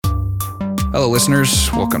Hello,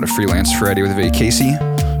 listeners. Welcome to Freelance Friday with Vay Casey,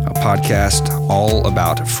 a podcast all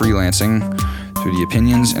about freelancing through the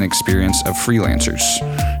opinions and experience of freelancers.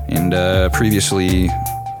 And previously,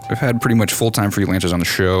 I've had pretty much full-time freelancers on the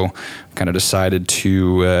show. Kind of decided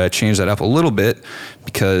to change that up a little bit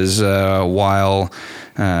because while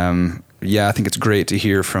I think it's great to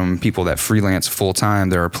hear from people that freelance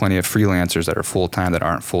full-time. There are plenty of freelancers that are full-time that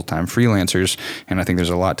aren't full-time freelancers, and I think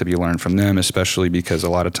there's a lot to be learned from them, especially because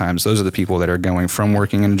a lot of times those are the people that are going from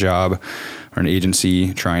working in a job or an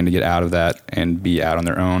agency, trying to get out of that and be out on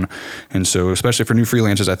their own. And so especially for new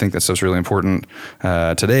freelancers, I think that stuff's really important.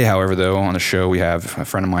 Today, however, though, on the show, we have a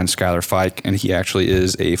friend of mine, Skylar Fike, and he actually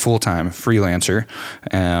is a full-time freelancer.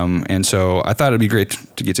 And so I thought it'd be great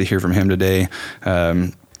to get to hear from him today.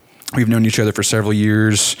 We've known each other for several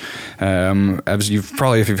years. As if you've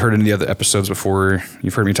heard any of the other episodes before,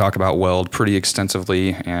 you've heard me talk about Weld pretty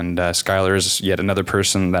extensively. And Skylar is yet another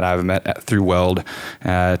person that I've met through Weld.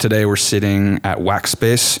 Today we're sitting at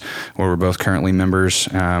Waxspace, where we're both currently members.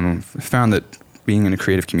 Found that being in a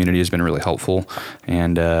creative community has been really helpful,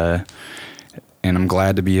 and I'm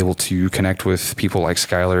glad to be able to connect with people like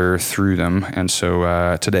Skylar through them. And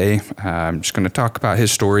so today I'm just going to talk about his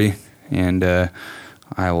story, and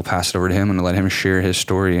I will pass it over to him and let him share his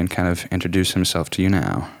story and kind of introduce himself to you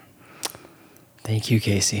now. Thank you,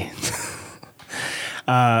 Casey.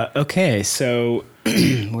 Okay, so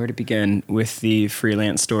where to begin with the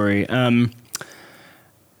freelance story?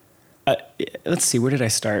 Let's see, where did I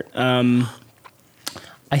start? I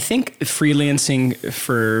think freelancing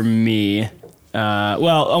for me, let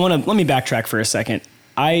me backtrack for a second.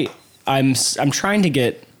 I'm trying to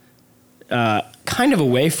get kind of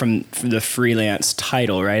away from the freelance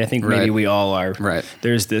title, right? I think maybe we all are. Right.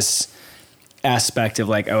 There's this aspect of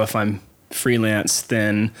like, oh, if I'm freelance,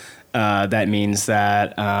 then that means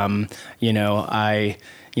that I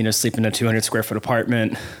sleep in a 200 square foot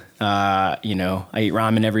apartment. I eat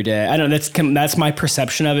ramen every day. I don't know. That's my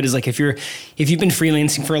perception of it. Is like if you've been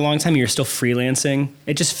freelancing for a long time and you're still freelancing,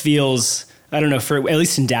 it just feels. I don't know, at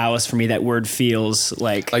least in Dallas, for me, that word feels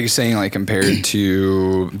like... Like you're saying, like, compared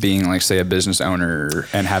to being, like, say, a business owner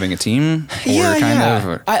and having a team?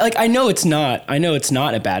 I know it's not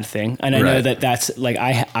a bad thing. And I know that's, like,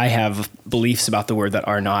 I have beliefs about the word that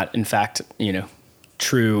are not, in fact,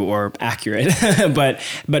 true or accurate.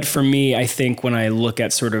 But for me, I think when I look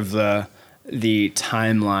at sort of the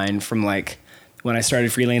timeline from, like, when I started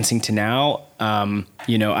freelancing to now, I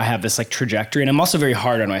have this like trajectory, and I'm also very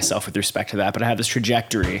hard on myself with respect to that, but I have this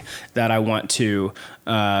trajectory that I want to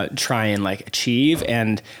try and like achieve.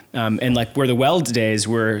 And like where the Weld days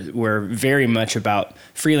were very much about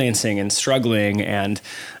freelancing and struggling and,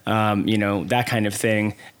 that kind of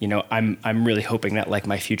thing. I'm really hoping that like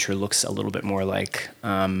my future looks a little bit more like,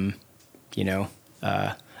 a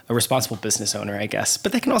responsible business owner, I guess,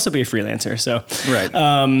 but they can also be a freelancer. So,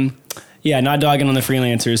 right. Yeah, not dogging on the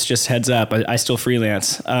freelancers, just heads up. I still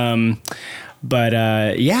freelance. So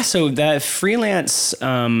that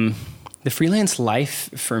the freelance life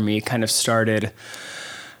for me kind of started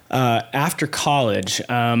after college.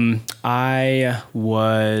 I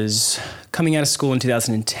was coming out of school in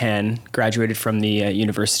 2010, graduated from the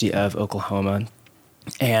University of Oklahoma.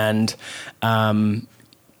 And, the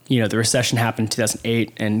recession happened in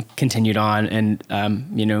 2008 and continued on. And,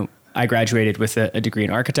 I graduated with a degree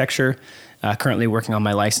in architecture, currently working on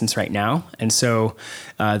my license right now. And so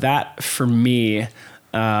that for me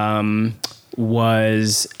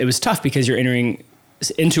was tough because you're entering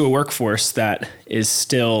into a workforce that is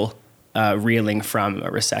still reeling from a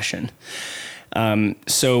recession.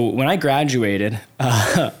 So when I graduated,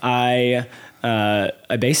 I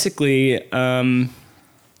basically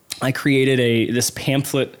I created this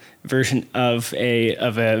pamphlet version of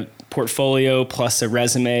a portfolio plus a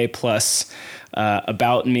resume plus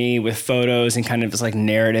about me with photos and kind of this like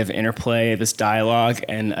narrative interplay, this dialogue,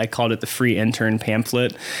 and I called it the Free Intern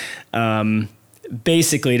Pamphlet.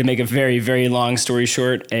 Basically, to make a very, very long story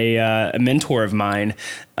short, a mentor of mine,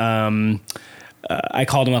 I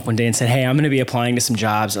called him up one day and said, "Hey, I'm going to be applying to some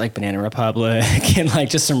jobs like Banana Republic and like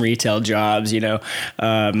just some retail jobs,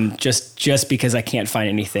 just because I can't find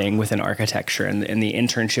anything within architecture and the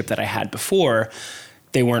internship that I had before,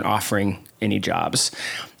 they weren't offering any jobs."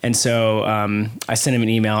 And so I sent him an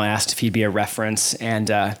email, asked if he'd be a reference, and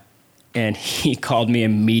he called me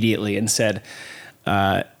immediately and said,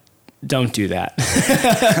 "Don't do that."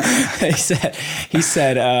 He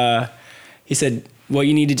said, "What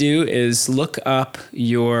you need to do is look up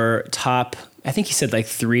your top," I think he said like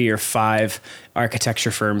 3 or 5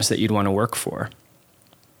 architecture firms that you'd want to work for,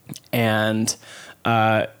 and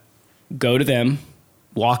go to them,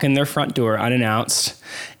 walk in their front door unannounced,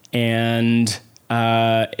 and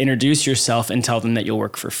introduce yourself and tell them that you'll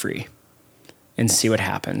work for free and see what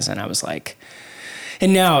happens. And I was like,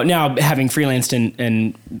 and now having freelanced and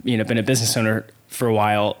been a business owner for a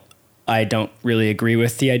while, I don't really agree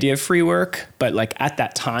with the idea of free work, but like at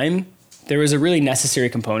that time, there was a really necessary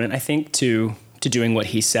component, I think, to doing what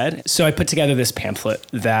he said. So I put together this pamphlet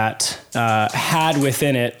that had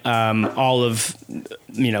within it all of,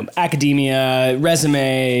 academia,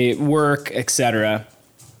 resume, work, etc.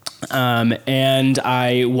 And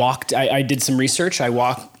I did some research. I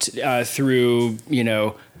walked through,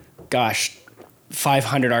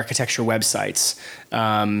 500 architecture websites.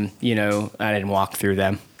 I didn't walk through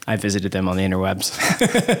them. I visited them on the interwebs.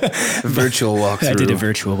 Virtual walkthrough. I did a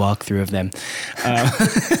virtual walkthrough of them.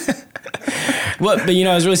 Well, but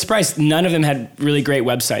I was really surprised. None of them had really great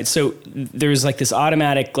websites. So there was like this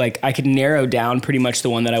automatic, like I could narrow down pretty much the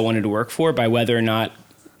one that I wanted to work for by whether or not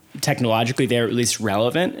technologically they're at least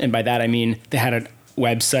relevant. And by that, I mean, they had a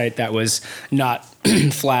website that was not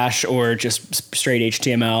Flash or just straight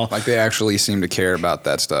HTML. Like they actually seem to care about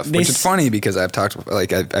that stuff, which is funny because I've talked,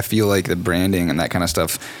 like I feel like the branding and that kind of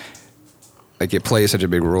stuff, like it plays such a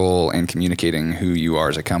big role in communicating who you are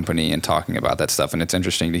as a company and talking about that stuff. And it's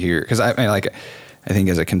interesting to hear because I think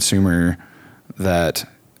as a consumer that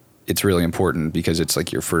it's really important because it's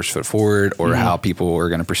like your first foot forward or how people are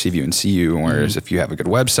going to perceive you and see you. Whereas if you have a good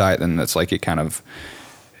website, then that's like it kind of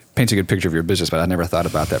paints a good picture of your business. But I never thought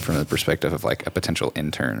about that from the perspective of like a potential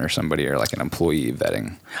intern or somebody or like an employee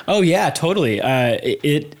vetting. Oh yeah, totally.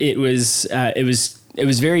 It was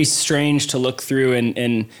very strange to look through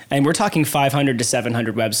and we're talking 500 to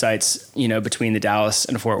 700 websites, between the Dallas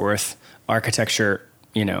and Fort Worth architecture,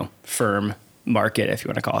 firm market, if you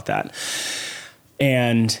want to call it that.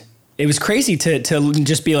 And it was crazy to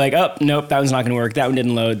just be like, oh, nope, that one's not going to work. That one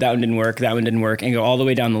didn't load. That one didn't work. That one didn't work. And go all the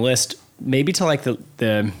way down the list, maybe to like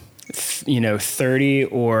the 30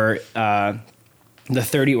 or the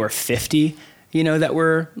 30 or 50, that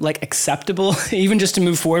were like acceptable, even just to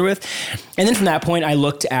move forward with. And then from that point, I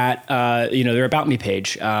looked at, their About Me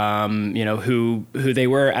page, who they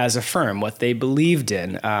were as a firm, what they believed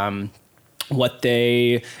in, what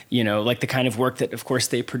they, like the kind of work that, of course,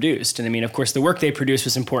 they produced. And I mean, of course, the work they produced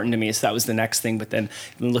was important to me. So that was the next thing. But then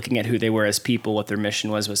looking at who they were as people, what their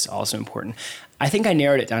mission was also important. I think I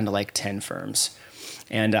narrowed it down to like 10 firms.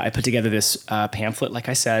 And I put together this pamphlet, like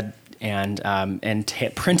I said, and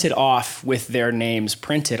printed off with their names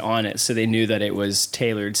printed on it so they knew that it was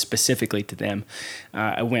tailored specifically to them.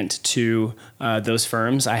 I went to those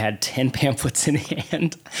firms. I had 10 pamphlets in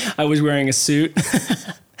hand. I was wearing a suit.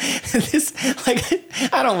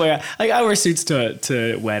 I wear suits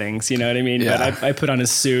to weddings, you know what I mean? Yeah. But I put on a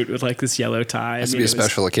suit with like this yellow tie. It has to be a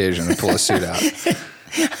special occasion to pull a suit out.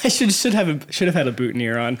 I should have had a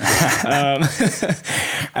boutonniere on.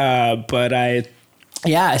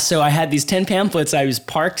 So I had these 10 pamphlets. I was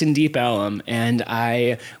parked in Deep Ellum and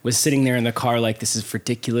I was sitting there in the car like, this is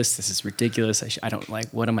ridiculous. This is ridiculous. I don't like,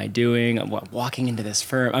 what am I doing? I'm walking into this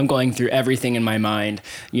firm. I'm going through everything in my mind,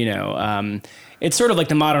 It's sort of like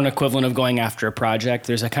the modern equivalent of going after a project.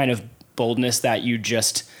 There's a kind of boldness that you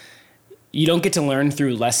don't get to learn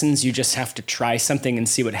through lessons. You just have to try something and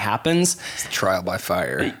see what happens. It's trial by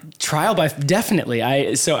fire. Definitely.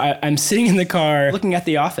 I'm sitting in the car looking at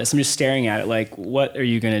the office. I'm just staring at it like, what are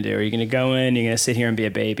you going to do? Are you going to go in? You're going to sit here and be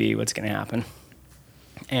a baby? What's going to happen?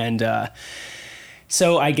 And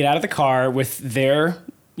so I get out of the car with their,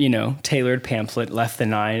 tailored pamphlet, left the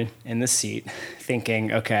 9 in the seat,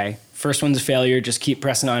 thinking, okay, first one's a failure. Just keep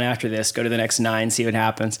pressing on after this. Go to the next 9, see what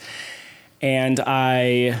happens. And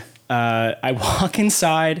I walk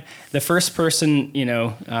inside. The first person,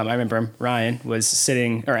 I remember him, Ryan, was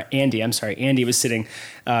sitting, or Andy, I'm sorry. Andy was sitting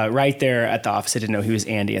right there at the office. I didn't know he was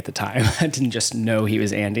Andy at the time. I didn't just know he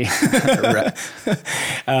was Andy.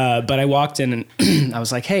 But I walked in and I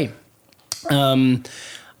was like, hey,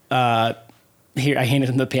 here, I handed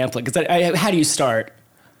him the pamphlet. Because how do you start?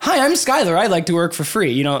 Hi, I'm Skylar. I'd like to work for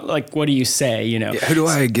free. What do you say? Yeah, who do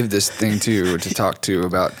I give this thing to talk to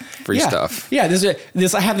about free stuff? Yeah,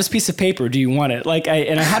 I have this piece of paper. Do you want it?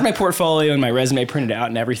 I had my portfolio and my resume printed out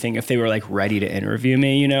and everything if they were ready to interview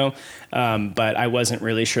me, but I wasn't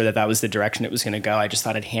really sure that was the direction it was going to go. I just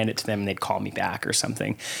thought I'd hand it to them and they'd call me back or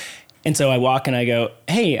something. And so I walk and I go,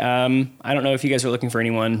 hey, I don't know if you guys are looking for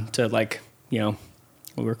anyone to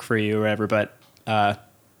work for you or whatever, but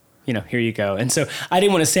here you go. And so I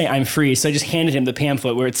didn't want to say I'm free, so I just handed him the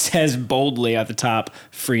pamphlet where it says boldly at the top,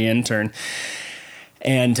 free intern.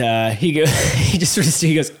 And he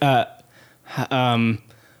goes,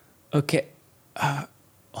 okay,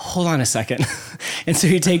 hold on a second. And so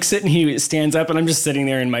he takes it and he stands up, and I'm just sitting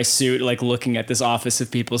there in my suit, like looking at this office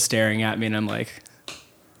of people staring at me, and I'm like,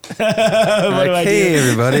 hey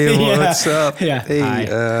everybody, what's up? Yeah.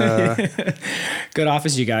 Hey, good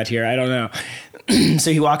office you got here. I don't know.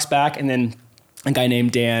 So he walks back, and then a guy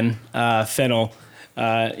named Dan Fennell,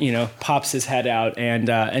 pops his head out and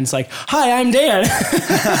it's like, "Hi, I'm Dan."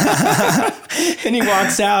 And he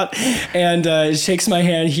walks out and shakes my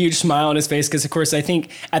hand, huge smile on his face, because of course I think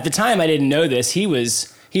at the time I didn't know this. He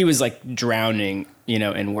was like drowning,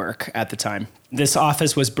 in work at the time. This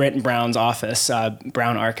office was Brent Brown's office,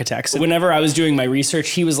 Brown Architects. Whenever I was doing my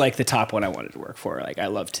research, he was like the top one I wanted to work for. Like, I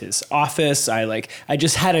loved his office. I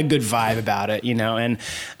just had a good vibe about it, And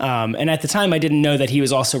at the time, I didn't know that he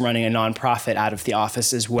was also running a nonprofit out of the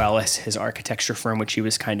office, as well as his architecture firm, which he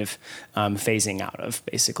was kind of phasing out of,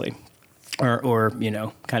 basically, or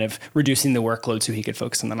kind of reducing the workload so he could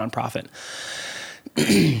focus on the nonprofit.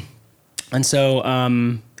 And so,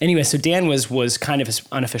 anyway, so Dan was kind of his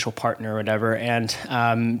unofficial partner or whatever. And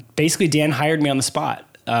basically, Dan hired me on the spot,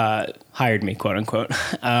 hired me, quote unquote.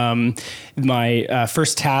 My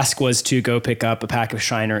first task was to go pick up a pack of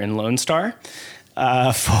Shiner and Lone Star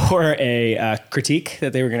for a critique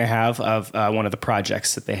that they were going to have of one of the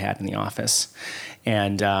projects that they had in the office.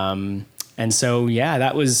 And so, yeah,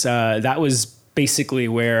 that was basically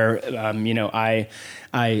where,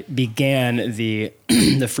 I began the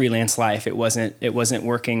the freelance life. It wasn't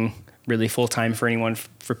working really full time for anyone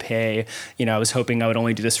for pay. I was hoping I would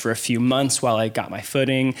only do this for a few months while I got my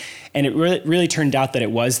footing, and it really turned out that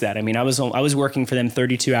it was that. I mean, I was working for them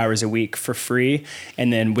 32 hours a week for free,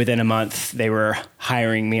 and then within a month they were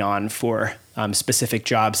hiring me on for specific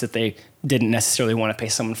jobs that they didn't necessarily want to pay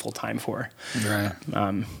someone full time for. Right.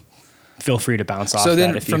 Feel free to bounce off. So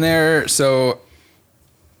then that from there, so.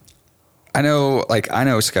 I know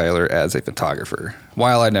Skylar as a photographer.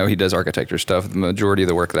 While I know he does architecture stuff, the majority of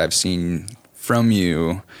the work that I've seen from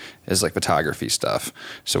you is like photography stuff.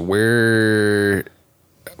 So where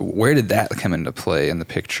did that come into play in the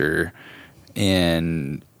picture?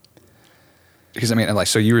 And because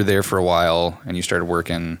so you were there for a while and you started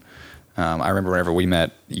working. I remember whenever we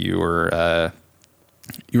met, you were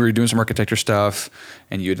doing some architecture stuff,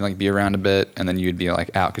 and you'd like be around a bit, and then you'd be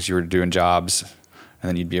like out because you were doing jobs. And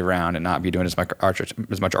then you'd be around and not be doing as much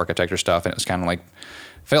architecture stuff. And it was kind of like,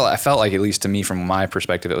 I felt like, at least to me, from my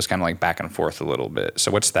perspective, it was kind of like back and forth a little bit. So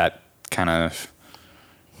what's all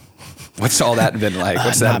that been like?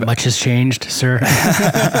 What's that? Not much has changed, sir.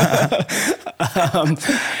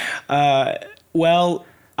 Well,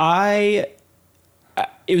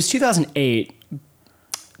 it was 2008,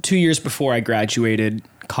 2 years before I graduated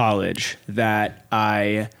college, that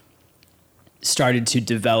I started to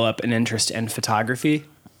develop an interest in photography,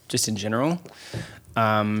 just in general.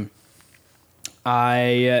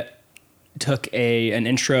 I took an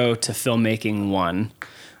intro to filmmaking 1.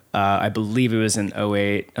 I believe it was in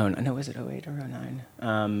 2008. Oh no, was it 2008 or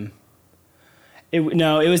 2009?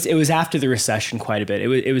 It was after the recession quite a bit.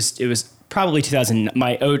 It was probably 2000,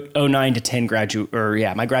 my 2009 to 10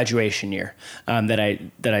 my graduation year, that I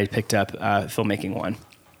picked up filmmaking 1.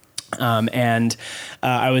 And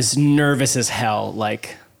I was nervous as hell,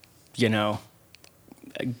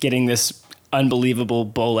 getting this unbelievable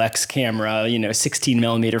Bolex camera, 16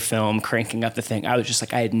 millimeter film, cranking up the thing. I was just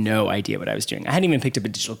like, I had no idea what I was doing. I hadn't even picked up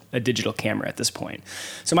a digital camera at this point.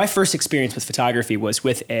 So my first experience with photography was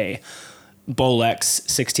with a Bolex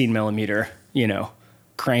 16 millimeter,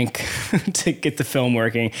 crank to get the film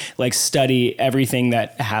working, study everything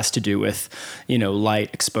that has to do with,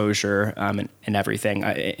 light, exposure, and everything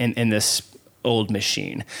in this old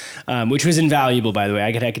machine, which was invaluable, by the way.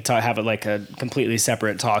 I could have a completely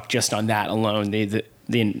separate talk just on that alone, the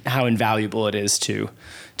how invaluable it is to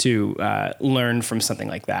learn from something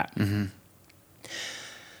like that. Mm-hmm.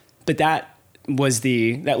 But that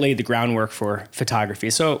laid the groundwork for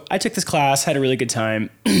photography. So I took this class, had a really good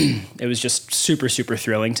time. It was just super, super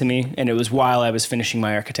thrilling to me. And it was while I was finishing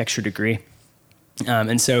my architecture degree.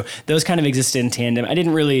 And so those kind of existed in tandem. I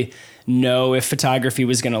didn't really know if photography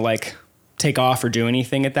was going to take off or do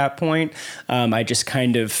anything at that point. I just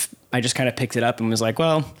kind of picked it up and was like,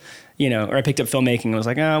 well, or I picked up filmmaking and was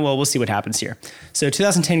like, oh, well, we'll see what happens here. So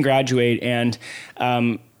 2010 graduate, and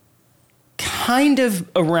kind of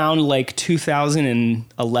around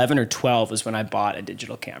 2011 or 12 was when I bought a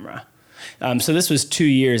digital camera. So this was 2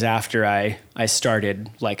 years after I started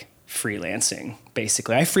freelancing,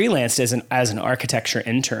 basically. I freelanced as an architecture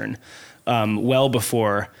intern well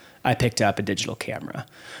before I picked up a digital camera.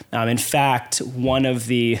 In fact, one of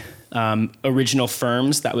the original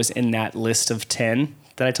firms that was in that list of 10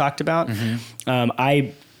 that I talked about, mm-hmm.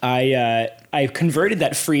 I converted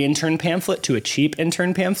that free intern pamphlet to a cheap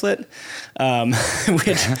intern pamphlet,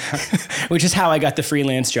 which is how I got the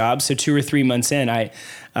freelance job. So 2 or 3 months in, I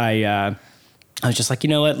was just like, you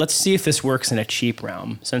know what? Let's see if this works in a cheap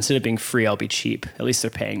realm. So instead of being free, I'll be cheap. At least they're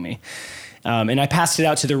paying me. And I passed it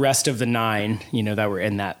out to the rest of the 9, that were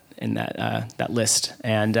in that list.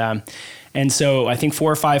 And so I think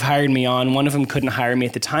 4 or 5 hired me on. One of them couldn't hire me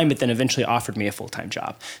at the time, but then eventually offered me a full-time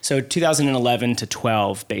job. So 2011 to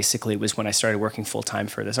 12 basically was when I started working full-time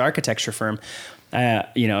for this architecture firm. I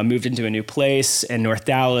moved into a new place in North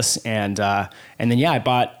Dallas, and then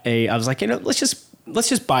I was like, let's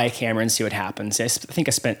just buy a camera and see what happens. I think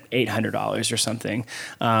I spent $800 or something,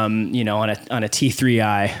 on a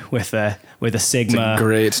T3i with a Sigma. It's a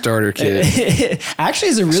great starter kit. Actually,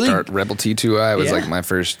 is a really Rebel T2i was like my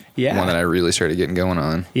first one that I really started getting going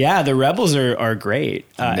on. Yeah, the Rebels are great.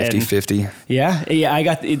 Nifty 50. Yeah, I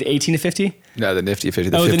got the 18 to 50. No, the Nifty 50,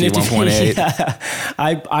 the 51.8. Yeah.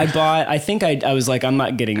 I bought. I think I was like, I'm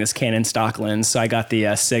not getting this Canon stock lens, so I got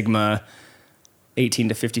the Sigma 18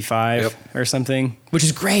 to 55 or something, which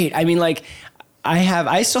is great. I mean, like, I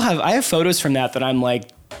have photos from that I'm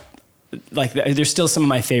like they're still some of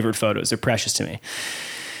my favorite photos. They're precious to me.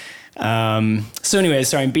 So anyways,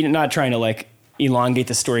 sorry, I'm not trying to like elongate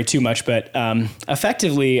the story too much, but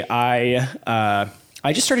effectively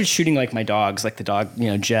I just started shooting like my dogs, like the dog,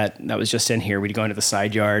 Jet, that was just in here. We'd go into the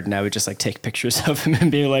side yard and I would just like take pictures of him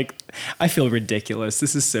and be like, I feel ridiculous.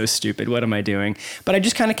 This is so stupid. What am I doing? But I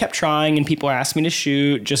just kind of kept trying, and people asked me to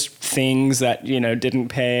shoot just things that, didn't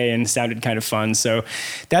pay and sounded kind of fun. So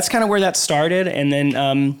that's kind of where that started. And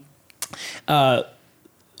then,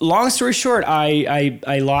 long story short,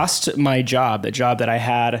 I lost my job, the job that I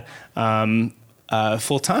had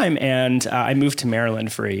full time, and I moved to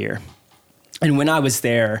Maryland for a year. And when I was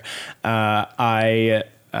there, there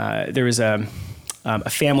was a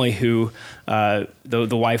family who the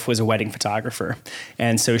wife was a wedding photographer,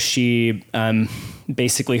 and so she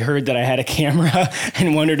basically heard that I had a camera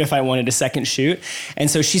and wondered if I wanted a second shoot.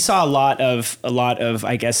 And so she saw a lot of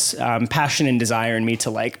I guess passion and desire in me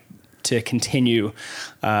to continue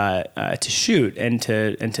to shoot and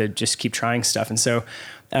to just keep trying stuff. And so.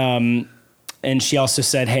 And she also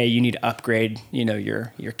said, hey, you need to upgrade,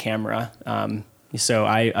 your camera. So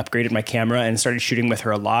I upgraded my camera and started shooting with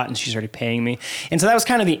her a lot, and she started paying me. And so that was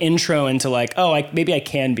kind of the intro into like, maybe I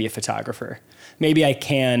can be a photographer. Maybe I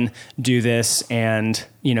can do this and,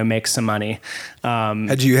 make some money.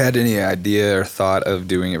 Had you had any idea or thought of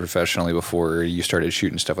doing it professionally before you started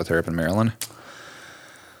shooting stuff with her up in Maryland?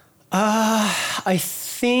 I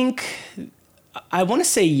think I want to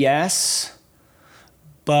say yes,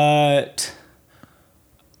 but...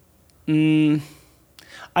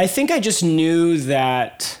 I think I just knew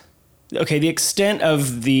that, the extent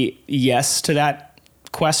of the yes to that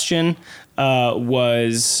question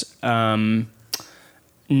was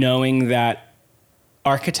knowing that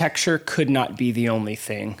architecture could not be the only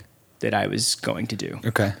thing that I was going to do.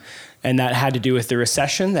 Okay. And that had to do with the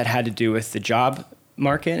recession, that had to do with the job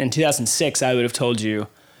market. In 2006, I would have told you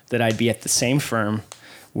that I'd be at the same firm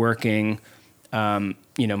working, the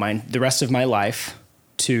rest of my life,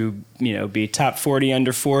 to, be top 40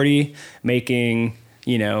 under 40, making,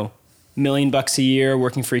 $1 million a year,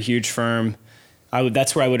 working for a huge firm.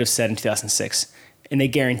 That's where I would have said in 2006. And they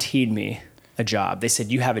guaranteed me a job. They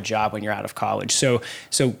said, you have a job when you're out of college. So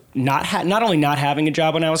not only not having a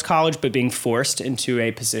job when I was college, but being forced into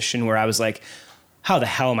a position where I was like, how the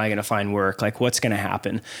hell am I going to find work? Like, what's going to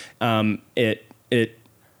happen? It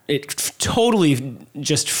totally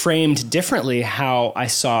just framed differently how I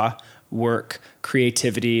saw work,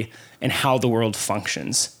 creativity, and how the world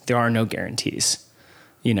functions. There are no guarantees.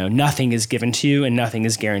 Nothing is given to you and nothing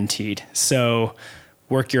is guaranteed. So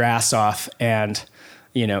work your ass off and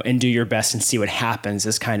do your best and see what happens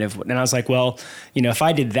is kind of, and I was like, well, if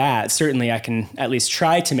I did that, certainly I can at least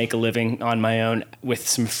try to make a living on my own with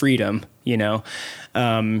some freedom,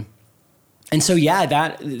 And so,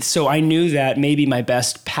 so I knew that maybe my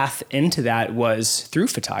best path into that was through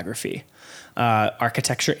photography.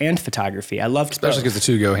 Architecture and photography. I loved both. Especially because the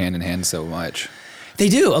two go hand in hand so much. They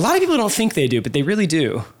do. A lot of people don't think they do, but they really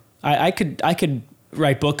do. I could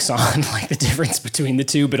write books on like the difference between the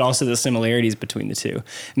two, but also the similarities between the two.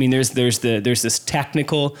 I mean, there's this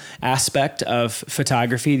technical aspect of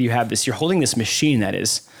photography. You're holding this machine that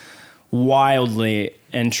is wildly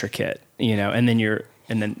intricate, and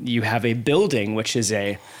then you have a building which is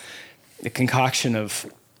a concoction of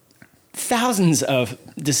thousands of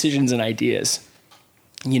decisions and ideas,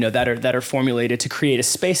 that are formulated to create a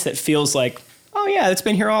space that feels like, oh yeah, it's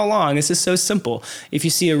been here all along. This is so simple. If you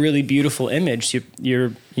see a really beautiful image,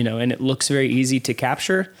 you're and it looks very easy to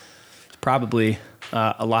capture, probably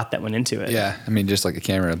a lot that went into it. Yeah, I mean, just like a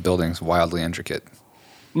camera, building's wildly intricate.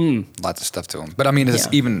 Lots of stuff to them. But I mean, it's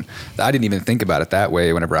even, I didn't even think about it that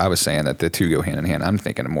way whenever I was saying that the two go hand in hand. I'm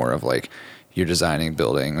thinking more of like, you're designing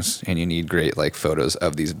buildings and you need great like photos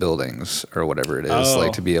of these buildings or whatever it is,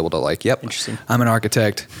 like to be able to like, yep, I'm an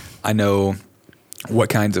architect. I know what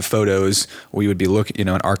kinds of photos we would be looking,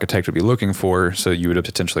 an architect would be looking for. So you would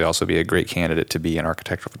potentially also be a great candidate to be an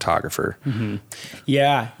architectural photographer. Mm-hmm.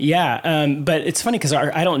 Yeah. But it's funny because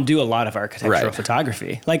I don't do a lot of architectural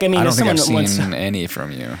photography. Like, I mean, I don't think I've seen any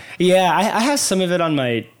from you. Yeah. I have some of it on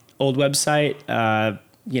my old website. I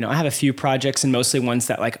have a few projects and mostly ones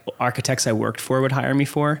that like architects I worked for would hire me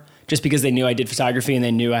for, just because they knew I did photography and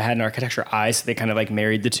they knew I had an architecture eye. So they kind of like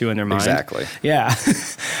married the two in their mind. Exactly. Yeah.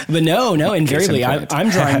 But no, invariably I'm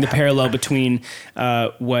drawing the parallel between,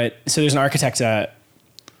 so there's an architect,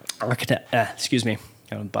 excuse me,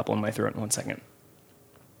 got a bubble in my throat in 1 second.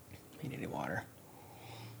 I need any water.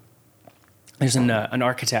 There's an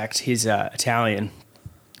architect, he's Italian,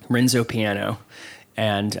 Renzo Piano.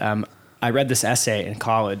 And, I read this essay in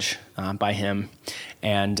college by him,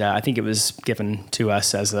 and I think it was given to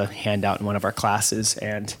us as a handout in one of our classes.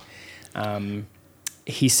 And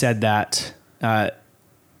he said that the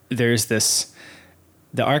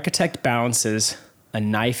architect balances a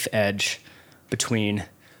knife edge between,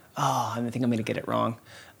 I think I'm going to get it wrong,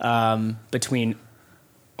 between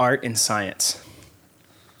art and science.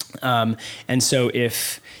 And so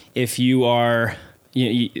if you are...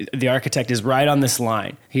 the architect is right on this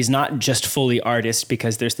line. He's not just fully artist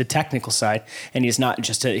because there's the technical side, and he's not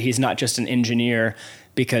just an engineer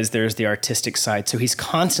because there's the artistic side. So he's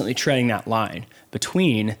constantly treading that line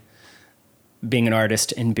between being an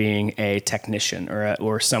artist and being a technician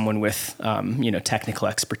or someone with technical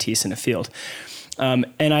expertise in a field. And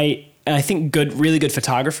I think really good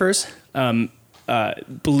photographers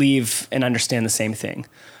believe and understand the same thing,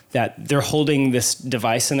 that they're holding this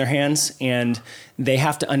device in their hands and they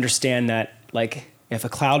have to understand that, like, if a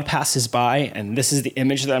cloud passes by and this is the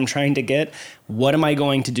image that I'm trying to get, what am I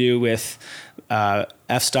going to do with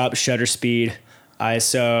f-stop, shutter speed,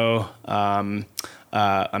 ISO,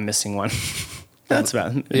 I'm missing one. That's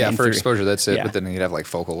about for exposure. That's it. Yeah. But then you'd have like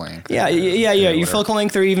focal length. Yeah. Your focal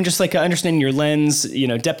length, or even just like understanding your lens,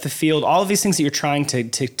 depth of field, all of these things that you're trying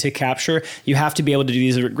to capture. You have to be able to do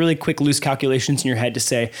these really quick, loose calculations in your head to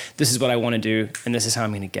say, this is what I want to do, and this is how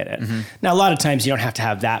I'm going to get it. Mm-hmm. Now, a lot of times you don't have to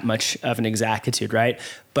have that much of an exactitude, right?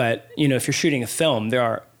 But if you're shooting a film,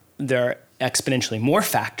 there are exponentially more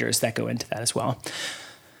factors that go into that as well.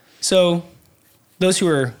 So those who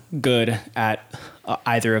are good at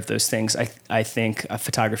either of those things, I think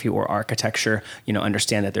photography or architecture,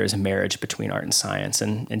 understand that there's a marriage between art and science,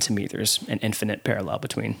 and to me, there's an infinite parallel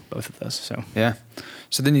between both of those. So yeah.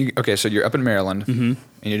 So then so you're up in Maryland, and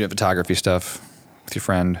you're doing photography stuff with your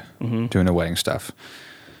friend, doing the wedding stuff.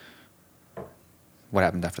 What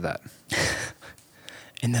happened after that?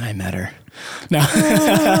 And then I met her. No.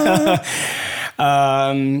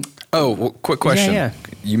 Quick question. Yeah.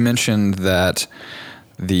 You mentioned that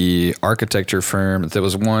the architecture firm, there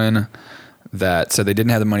was one that said they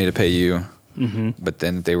didn't have the money to pay you, but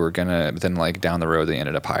then they were like down the road, they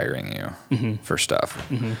ended up hiring you for stuff.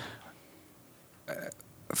 Mm-hmm.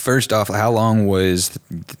 First off, how long was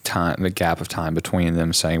the gap of time between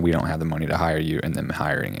them saying we don't have the money to hire you and them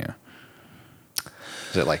hiring you?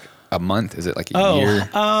 Is it like a month? Is it like a year?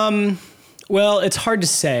 Well, it's hard to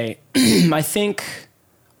say. I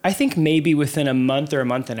think maybe within a month or a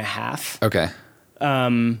month and a half. Okay.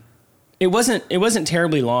 It wasn't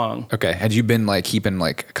terribly long. Okay. Had you been like keeping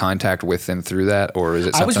like contact with them through that, or is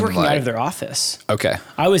it something? I was working out of their office. Okay.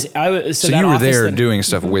 I was. So you were there doing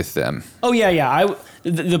stuff with them. Oh yeah.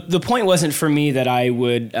 The point wasn't for me that I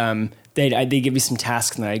would. They'd give me some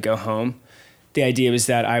tasks and then I'd go home. The idea was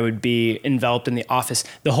that I would be enveloped in the office.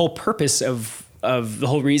 The whole purpose of the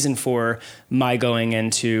whole reason for my going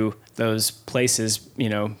into those places,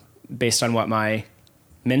 based on what my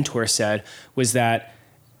mentor said, was that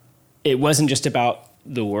it wasn't just about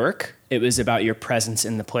the work, it was about your presence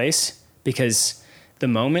in the place, because the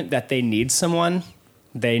moment that they need someone,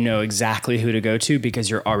 they know exactly who to go to because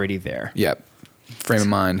you're already there. Yep. Frame of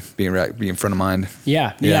mind, being front of mind.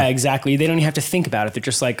 Yeah, exactly. They don't even have to think about it. They're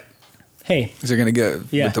just like, hey. They're going to go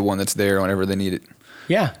with the one that's there whenever they need it.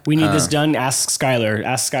 Yeah, we need this done. Ask Skylar.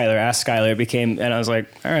 It became, and I was like,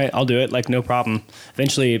 all right, I'll do it. Like, no problem.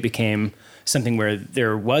 Eventually it became something where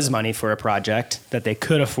there was money for a project that they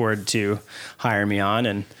could afford to hire me on.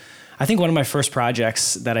 And I think one of my first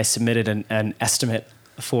projects that I submitted an estimate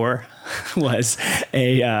for was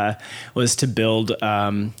to build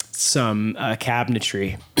some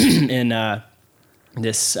cabinetry in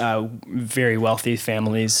this very wealthy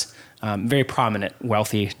family's, very prominent,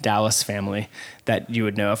 wealthy Dallas family that you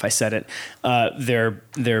would know if I said it.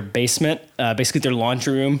 Their basement, basically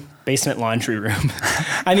their basement laundry room.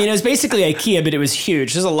 I mean, it was basically IKEA, but it was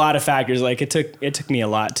huge. There's a lot of factors. Like it took me a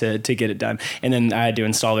lot to get it done, and then I had to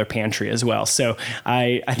install their pantry as well. So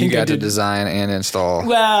I think you got to design and install.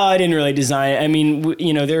 Well, I didn't really design. I mean,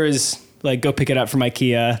 there was. Like, go pick it up from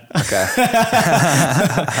IKEA.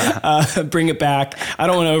 Okay. Bring it back. I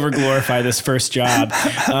don't want to over-glorify this first job.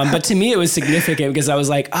 But to me, it was significant because I was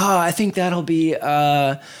like, I think that'll be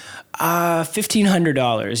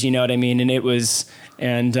 $1,500. You know what I mean? And it was,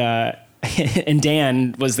 and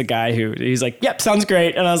Dan was the guy he's like, yep, sounds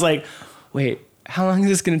great. And I was like, wait, how long is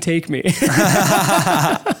this going to take me?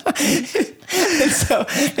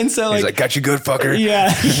 And so he's like, got you good, fucker.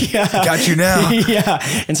 Yeah. Got you now. Yeah.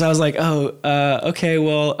 And so I was like, okay,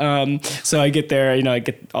 well, so I get there, I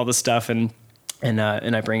get all the stuff and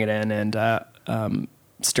I bring it in and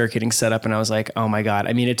start getting set up, and I was like, oh my God.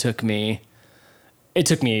 I mean, it took me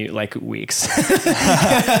like weeks.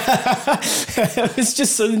 It was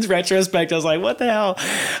just in retrospect, I was like, what the hell?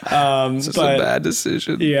 It's just a bad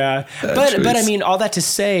decision. Yeah. But I mean, all that to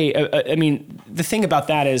say, I mean, the thing about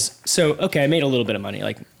that is, so, okay, I made a little bit of money,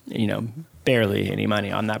 like, barely any money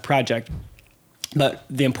on that project. But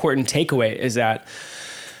the important takeaway is that,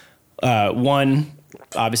 one,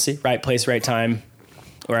 obviously, right place, right time,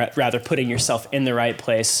 or rather putting yourself in the right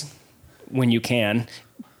place when you can,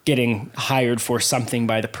 getting hired for something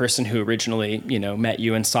by the person who originally, met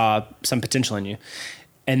you and saw some potential in you.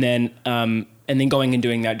 And then going and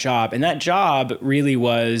doing that job. And that job really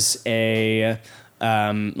was I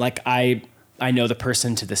know the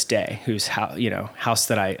person to this day whose house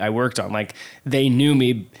that I worked on. Like, they knew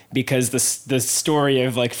me because the story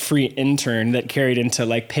of like free intern that carried into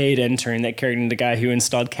like paid intern that carried into guy who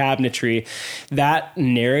installed cabinetry, that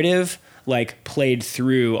narrative like played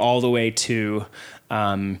through all the way to,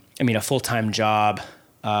 a full-time job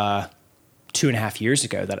 2.5 years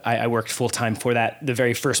ago that I worked full-time for the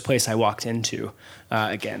very first place I walked into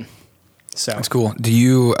again. So that's cool. Do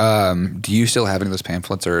you still have any of those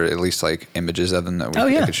pamphlets, or at least like images of them that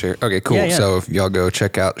we could share? Okay, cool. Yeah. So if y'all go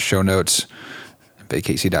check out show notes,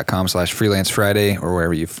 vacasey.com/freelance Friday, or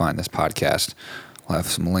wherever you find this podcast, we'll have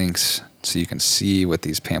some links so you can see what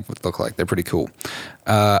these pamphlets look like. They're pretty cool.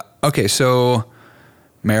 Okay, so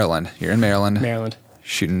Maryland. You're in Maryland.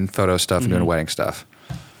 Shooting photo stuff and doing wedding stuff.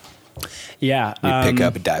 Yeah. We pick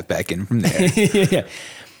up and dive back in from there. Yeah.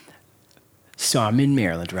 So I'm in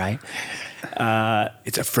Maryland, right?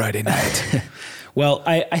 It's a Friday night. Well,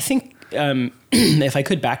 I think if I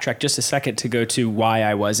could backtrack just a second to go to why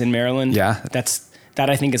I was in Maryland. Yeah. That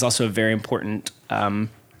I think is also a very important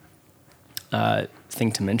thing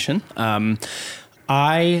to mention.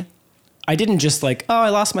 I didn't just like, I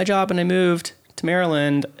lost my job and I moved to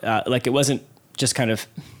Maryland. Like, it wasn't just kind of,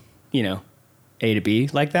 A to B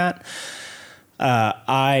like that.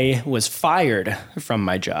 I was fired from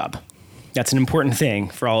my job. That's an important thing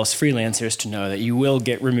for all us freelancers to know, that you will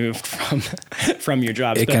get removed from your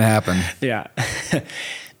jobs. It can happen. Yeah.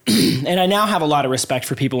 And I now have a lot of respect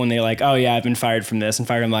for people when they're like, oh yeah, I've been fired from this and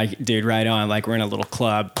fired. I'm like, dude, right on. Like, we're in a little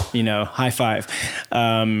club, high five.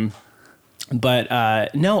 No,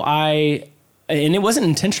 and it wasn't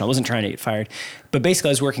intentional. I wasn't trying to get fired, but basically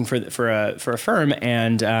I was working for a firm,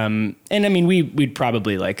 and I mean, we'd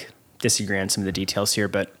probably like disagree on some of the details here,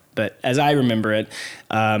 but as I remember it,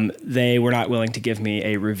 they were not willing to give me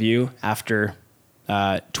a review after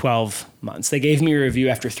 12 months. They gave me a review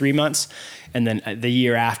after 3 months, and then the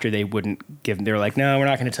year after they wouldn't give. They were like, no, we're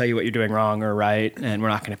not going to tell you what you're doing wrong or right, and we're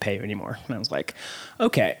not going to pay you anymore. And I was like,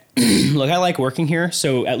 okay, look, I like working here,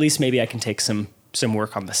 so at least maybe I can take some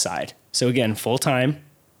work on the side. So again, full-time,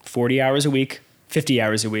 40 hours a week, 50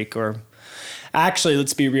 hours a week, or actually,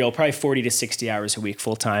 let's be real, probably 40 to 60 hours a week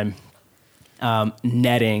full-time,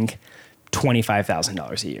 netting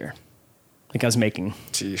 $25,000 a year. Like, I was making...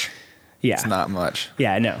 Jeez. Yeah. It's not much.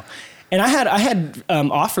 Yeah, I know. And I had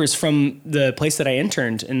offers from the place that I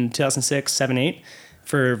interned in 2006, 7, 8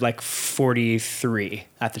 for like 43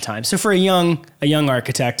 at the time. So for a young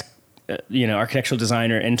architect, architectural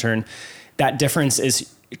designer, intern, that difference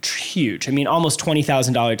is huge. I mean, almost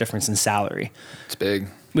 $20,000 difference in salary. It's big.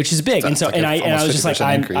 Which is big. And so, and I was just like,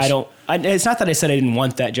 it's not that I said I didn't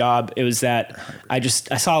want that job. It was that I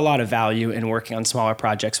saw a lot of value in working on smaller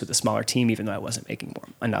projects with a smaller team, even though I wasn't making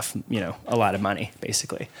enough, a lot of money,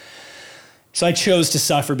 basically. So I chose to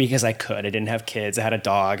suffer because I could. I didn't have kids. I had a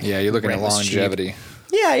dog. Yeah, you're looking at longevity.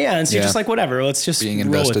 Yeah. And so you're just like, whatever, let's just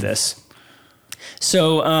roll with this.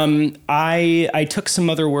 So I took some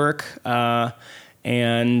other work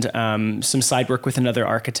and some side work with another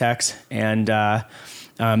architect. And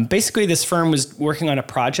basically this firm was working on a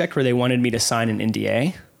project where they wanted me to sign an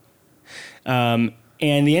NDA. And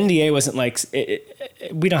the NDA wasn't like,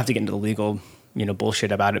 we don't have to get into the legal,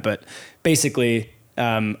 bullshit about it, but basically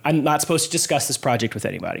I'm not supposed to discuss this project with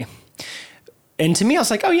anybody. And to me, I was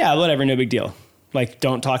like, oh yeah, whatever, no big deal. Like,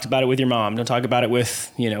 don't talk about it with your mom. Don't talk about it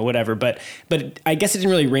with, whatever. But I guess it didn't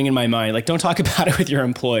really ring in my mind. Like, don't talk about it with your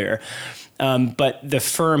employer. But the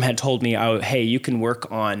firm had told me, oh, hey, you can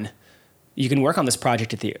work on this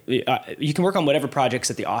project you can work on whatever projects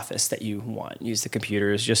at the office that you want. Use the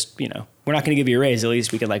computers. Just, we're not going to give you a raise. At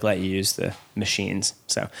least we could let you use the machines.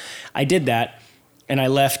 So I did that, and I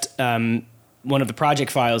left one of the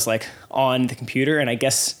project files on the computer, and I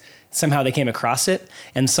guess somehow they came across it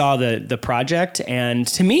and saw the project. And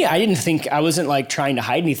to me, I wasn't trying to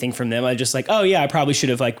hide anything from them. I just oh yeah, I probably should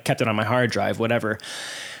have kept it on my hard drive, whatever.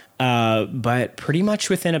 But pretty much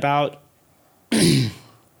within about, I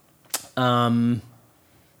don't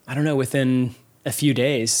know, within a few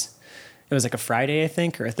days, it was a Friday, I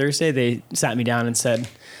think, or a Thursday, they sat me down and said,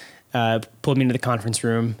 pulled me into the conference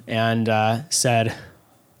room and said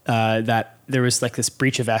that there was this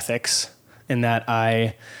breach of ethics and that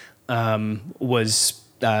I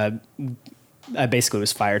basically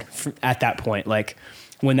was fired at that point.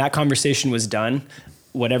 When that conversation was done,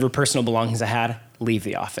 whatever personal belongings I had, leave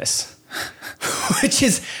the office. which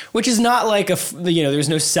is not there's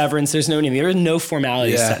no severance, there's no anything. There was no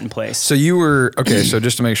formalities set in place. So you were, okay, so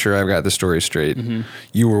just to make sure I've got the story straight,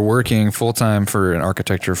 you were working full-time for an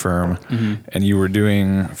architecture firm, and you were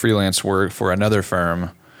doing freelance work for another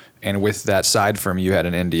firm, and with that side firm, you had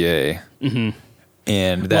an NDA.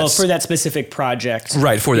 And that's for that specific project,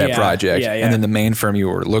 right? For that project, yeah. And then the main firm you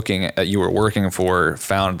were working for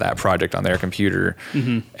found that project on their computer,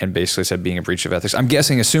 and basically said being a breach of ethics. I'm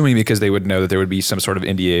assuming because they would know that there would be some sort of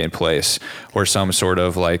NDA in place, or some sort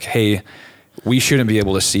of hey, we shouldn't be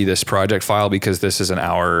able to see this project file because this is an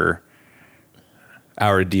our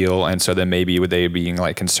deal, and so then maybe would they being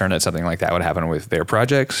concerned that something like that would happen with their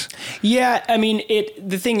projects? Yeah, I mean,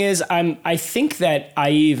 the thing is, I think that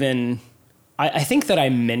I think that I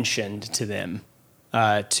mentioned to them,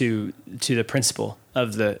 to the principal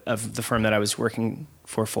of the firm that I was working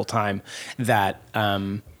for full time, that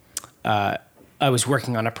I was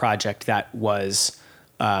working on a project that was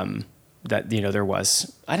there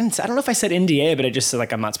was. I don't know if I said NDA, but I just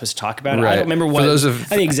said I'm not supposed to talk about it. Right. I don't remember what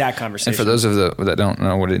the exact conversation. And for those of that don't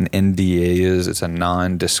know what an NDA is, it's a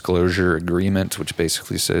non-disclosure agreement, which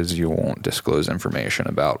basically says you won't disclose information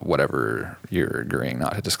about whatever you're agreeing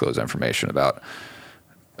not to disclose information about,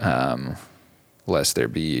 lest there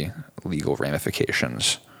be legal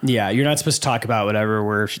ramifications. Yeah, you're not supposed to talk about whatever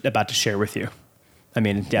we're about to share with you. I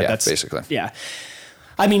mean, that's basically. Yeah.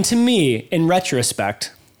 I mean, to me, in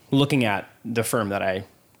retrospect, looking at the firm that I,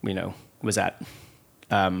 was at,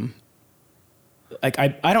 I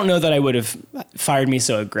don't know that I would have fired me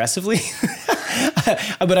so aggressively,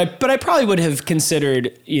 but I probably would have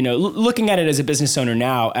considered, looking at it as a business owner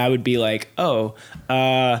now, I would be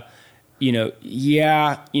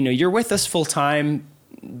you're with us full time.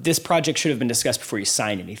 This project should have been discussed before you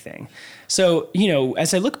sign anything. So,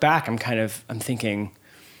 as I look back, I'm thinking,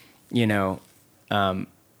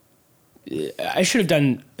 I should have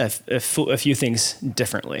done a few things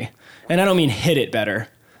differently. And I don't mean hit it better.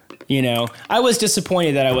 I was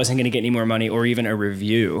disappointed that I wasn't going to get any more money or even a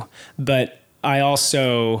review. But I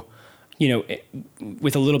also,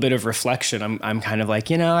 with a little bit of reflection, I'm kind of I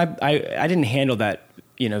didn't handle that,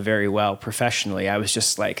 very well professionally. I was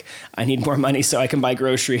just I need more money so I can buy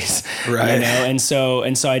groceries, right? And so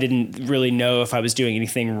I didn't really know if I was doing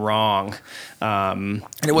anything wrong. And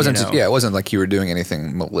it wasn't, it wasn't like you were doing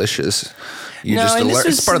anything malicious.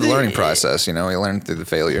 It's part of the learning process. You learn through the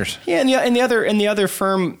failures. Yeah, and the other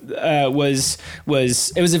firm was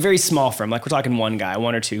it was a very small firm. We're talking one guy,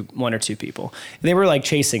 one or two people. They were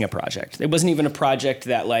chasing a project. It wasn't even a project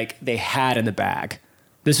that they had in the bag.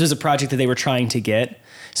 This was a project that they were trying to get.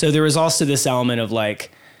 So there was also this element of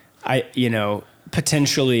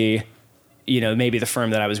potentially, maybe the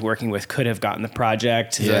firm that I was working with could have gotten the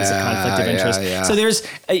project. So it's a conflict of interest. Yeah. So there's,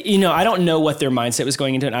 I don't know what their mindset was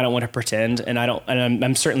going into it. I don't want to pretend, and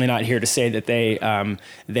I'm certainly not here to say that they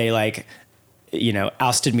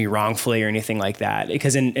ousted me wrongfully or anything like that.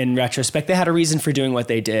 Because in retrospect, they had a reason for doing what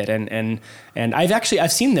they did, and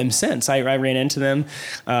I've seen them since. I ran into them,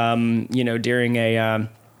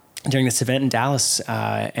 during this event in Dallas,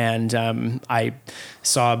 and I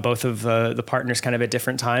saw both of the partners kind of at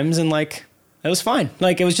different times, and it was fine.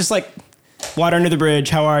 It was just Water under the bridge.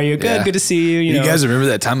 How are you? Good. Yeah. Good to see you. You guys remember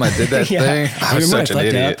that time I did that thing? I was such an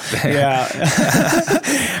idiot.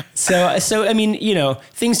 Yeah. So, I mean,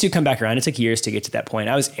 things do come back around. It took years to get to that point.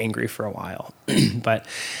 I was angry for a while, but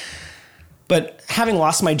having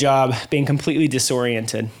lost my job, being completely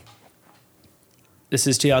disoriented, this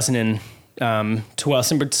is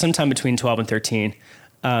 2012, sometime between 12 and 13.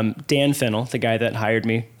 Dan Fennell, the guy that hired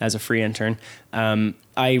me as a free intern,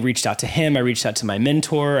 I reached out to him. I reached out to my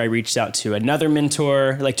mentor. I reached out to another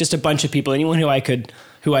mentor, like just a bunch of people, anyone who I could,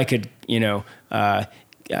 who I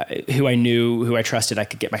knew, who I trusted, I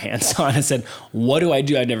could get my hands on. I said, what do I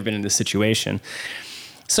do? I've never been in this situation.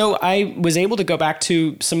 So I was able to go back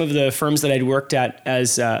to some of the firms that I'd worked at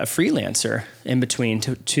as a freelancer in between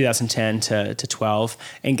 2010 to 12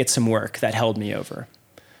 and get some work that held me over.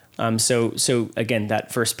 So again,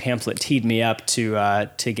 that first pamphlet teed me up to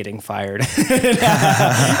getting fired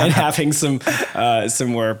and having some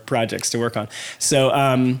more projects to work on. So,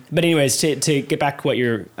 but anyways, to get back to what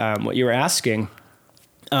you were asking,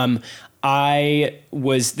 there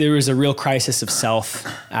was a real crisis of self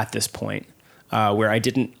at this point, where I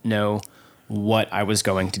didn't know what I was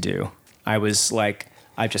going to do. I was like,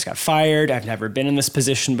 I've just got fired. I've never been in this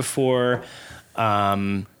position before.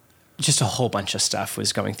 Just a whole bunch of stuff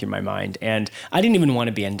was going through my mind. And I didn't even want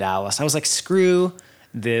to be in Dallas. I was like, screw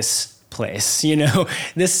this place.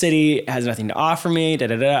 This city has nothing to offer me.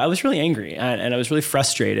 I was really angry and I was really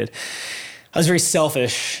frustrated. I was very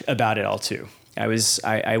selfish about it all too. I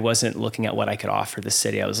wasn't looking at what I could offer the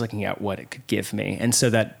city. I was looking at what it could give me. And so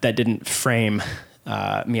that didn't frame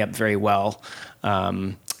me up very well,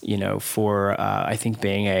 for I think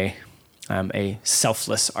being a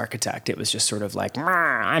selfless architect. It was just sort of like,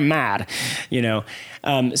 I'm mad,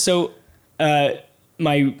 So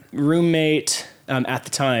my roommate at the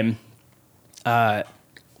time,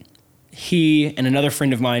 he and another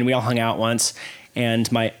friend of mine, we all hung out once, and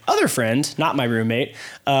my other friend, not my roommate,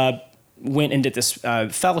 went and did this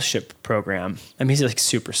fellowship program. I mean, he's like a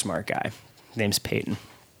super smart guy. His name's Peyton.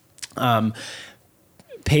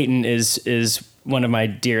 Peyton is one of my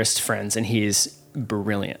dearest friends, and he's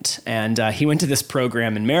brilliant. And he went to this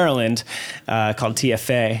program in Maryland called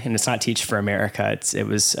TFA, and it's not Teach for America. It's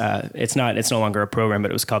no longer a program,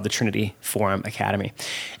 but it was called the Trinity Forum Academy.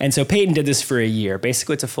 And so Peyton did this for a year.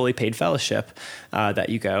 Basically, it's a fully paid fellowship that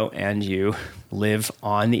you go and you live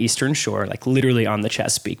on the Eastern Shore, like literally on the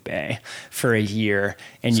Chesapeake Bay for a year.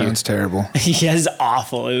 And Sounds terrible. Yeah, it's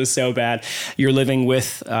awful. It was so bad. You're living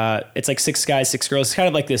with, it's like 6 guys, 6 girls. It's kind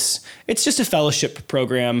of like this, it's just a fellowship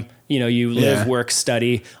program. You live, work,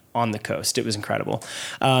 study on the coast. It was incredible.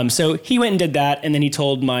 So he went and did that. And then he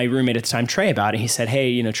told my roommate at the time, Trey, about it. He said,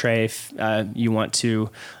 hey, Trey, if you want to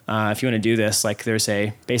do this, like there's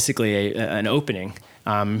basically an opening.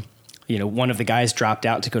 One of the guys dropped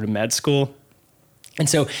out to go to med school. And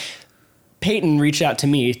so Peyton reached out to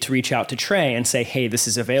me to reach out to Trey and say, hey, this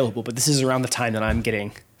is available, but this is around the time that I'm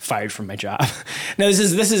getting fired from my job. Now, this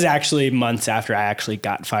is actually months after I actually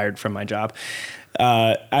got fired from my job.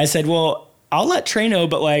 I said, well, I'll let Trey know,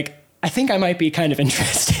 but I think I might be kind of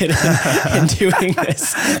interested in doing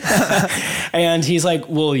this. And he's like,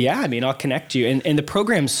 well, yeah, I mean, I'll connect you. And the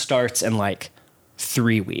program starts in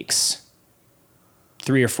 3 weeks,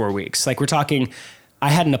 3 or 4 weeks. We're talking, I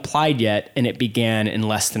hadn't applied yet, and it began in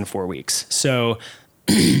less than 4 weeks. So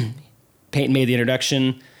Peyton made the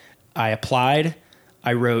introduction. I applied.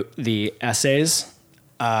 I wrote the essays.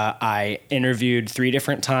 I interviewed 3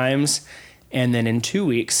 different times. And then in 2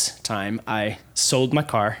 weeks' time, I sold my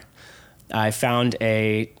car. I found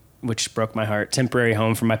which broke my heart, temporary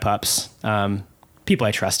home for my pups. People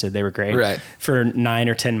I trusted, they were great. Right. For 9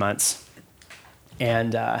 or 10 months.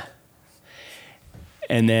 And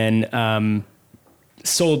then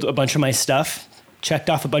sold a bunch of my stuff, checked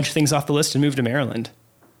off a bunch of things off the list, and moved to Maryland.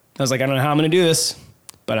 I was like, I don't know how I'm going to do this,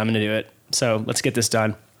 but I'm going to do it. So let's get this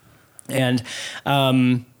done. And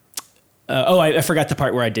I forgot the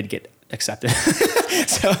part where I did get accepted.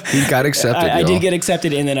 So you got accepted. I did get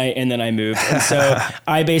accepted, and then I moved. And so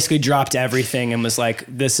I basically dropped everything and was like,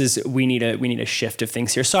 we need a shift of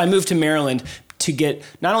things here. So I moved to Maryland to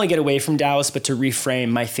not only get away from Dallas, but to reframe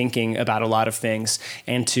my thinking about a lot of things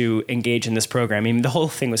and to engage in this program. I mean, the whole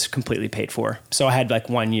thing was completely paid for. So I had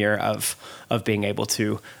 1 year of being able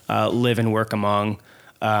to live and work among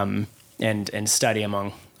and study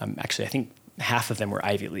among. Actually, I think half of them were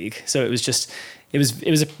Ivy League. So it was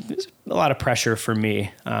a lot of pressure for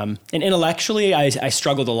me. And intellectually, I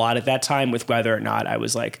struggled a lot at that time with whether or not I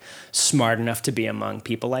was smart enough to be among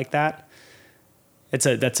people like that.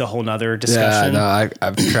 That's a whole nother discussion. Yeah, no,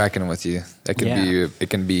 I'm tracking with you. It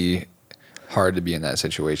can be hard to be in that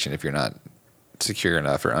situation if you're not secure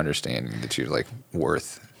enough or understanding that you're like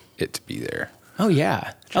worth it to be there. Oh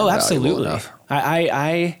yeah. Oh, absolutely.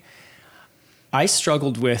 I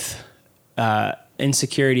struggled with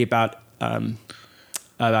insecurity about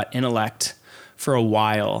intellect for a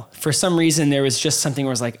while. For some reason, there was just something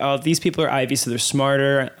where I was like, oh, these people are Ivy, so they're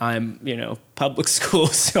smarter. I'm, public school,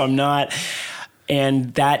 so I'm not.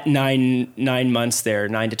 And that 9 months there,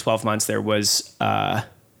 9 to 12 months there was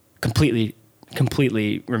completely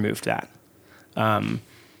removed that. I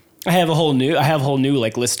have a whole new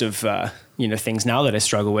like list of things now that I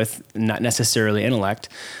struggle with, not necessarily intellect,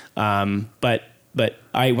 but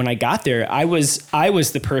when I got there, I was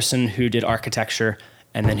the person who did architecture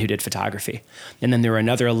and then who did photography, and then there were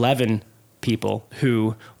another 11 people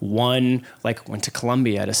who one went to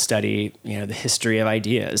Columbia to study the history of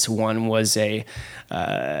ideas. One was an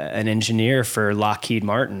engineer for Lockheed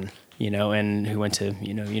Martin, and who went to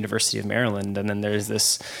University of Maryland, and then there's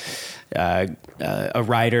this a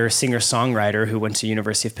writer, singer-songwriter who went to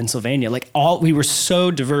University of Pennsylvania. We were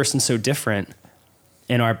so diverse and so different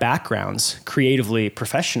in our backgrounds, creatively,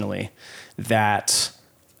 professionally, that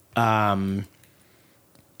there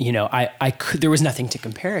was nothing to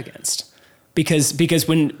compare against. Because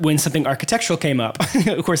when something architectural came up,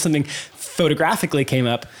 of course something photographically came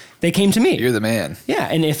up, they came to me. You're the man. Yeah,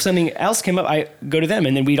 and if something else came up, I go to them,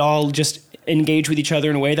 and then we'd all just engage with each other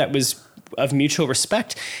in a way that was of mutual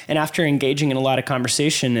respect. And after engaging in a lot of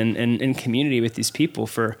conversation and community with these people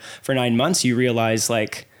for 9 months, you realize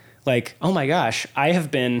like, oh my gosh, I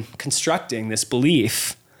have been constructing this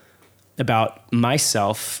belief about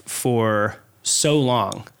myself for so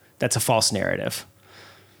long. That's a false narrative.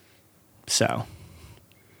 So,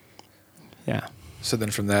 yeah. So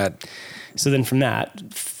then from that.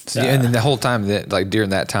 And then the whole time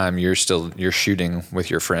during that time, you're shooting with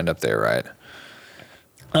your friend up there, right?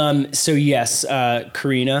 So yes,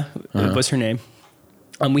 Karina was her name.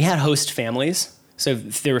 We had host families. So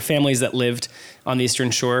there were families that lived on the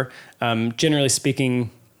Eastern Shore. Generally speaking,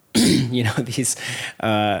 these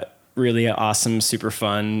really awesome, super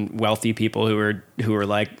fun, wealthy people who were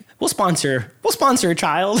like, we'll sponsor a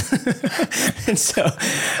child. And so,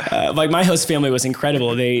 my host family was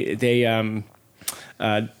incredible. Karina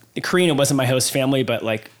wasn't my host family, but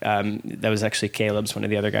that was actually Caleb's, one of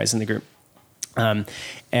the other guys in the group. But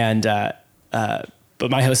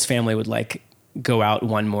my host family would go out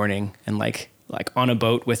one morning and on a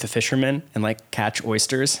boat with a fisherman and catch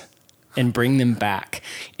oysters and bring them back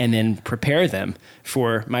and then prepare them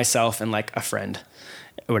for myself and a friend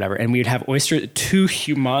or whatever. And we would have 2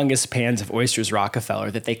 humongous pans of oysters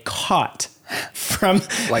Rockefeller that they caught from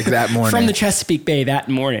that morning, from the Chesapeake Bay that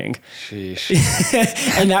morning. Sheesh.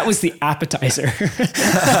 And that was the appetizer.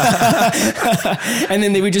 And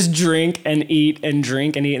then they would just drink and eat and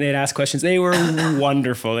they'd ask questions. They were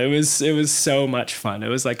wonderful. It was so much fun. It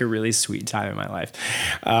was a really sweet time in my life.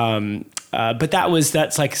 But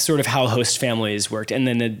that's sort of how host families worked. And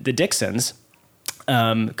then the Dixons,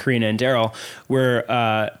 Karina and Daryl, were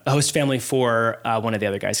a host family for one of the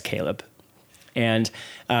other guys, Caleb. And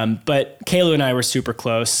but Caleb and I were super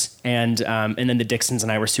close, and then the Dixons and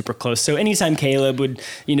I were super close. So anytime Caleb would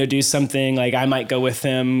do something, I might go with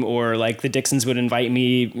him, or the Dixons would invite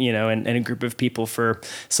me, and a group of people for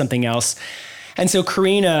something else. And so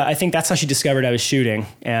Karina, I think that's how she discovered I was shooting,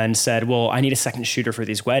 and said, "Well, I need a second shooter for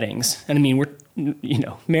these weddings." And I mean,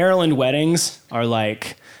 Maryland weddings are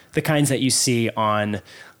the kinds that you see on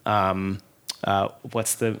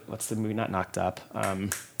what's the movie? Not Knocked Up.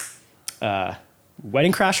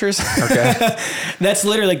 Wedding Crashers. Okay. That's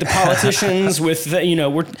literally the politicians with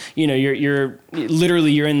you're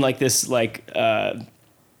literally in this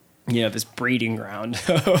this breeding ground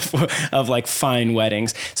of fine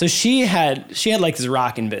weddings. So she had this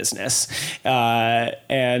rockin' business,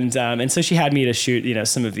 and so she had me to shoot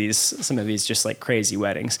some of these just crazy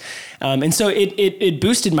weddings, and so it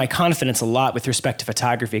boosted my confidence a lot with respect to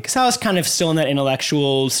photography, because I was kind of still in that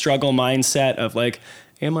intellectual struggle mindset of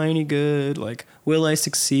am I any good? Will I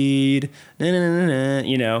succeed?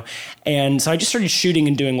 And so I just started shooting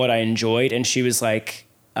and doing what I enjoyed. And she was like,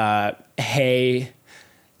 hey,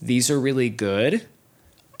 these are really good.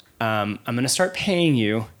 I'm going to start paying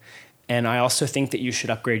you. And I also think that you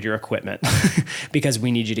should upgrade your equipment because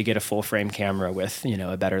we need you to get a full frame camera with,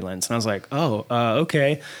 a better lens. And I was like, oh,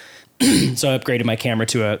 okay. So I upgraded my camera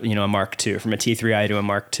to a Mark II, from a T3i to a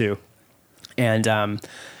Mark II. And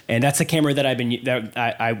that's a camera that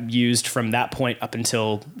I used from that point up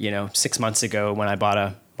until 6 months ago when I bought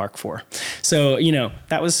a Mark IV. So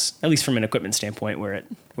that was, at least from an equipment standpoint, where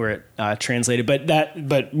it translated.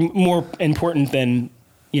 But more important than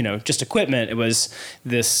just equipment. It was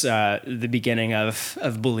this, the beginning of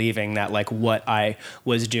believing that like what I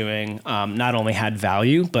was doing, not only had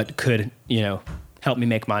value, but could, help me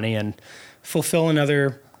make money and fulfill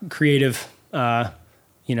another creative,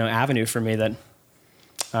 avenue for me that,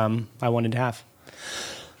 I wanted to have.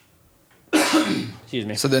 Excuse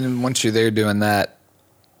me. So then once you're there doing that,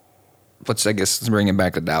 let's bring it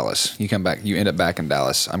back to Dallas. You come back, you end up back in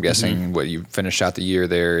Dallas. I'm guessing you finish out the year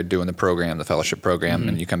there doing the program, the fellowship program,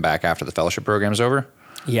 and you come back after the fellowship program's over?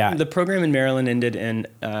 Yeah. The program in Maryland ended in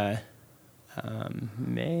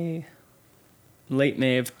late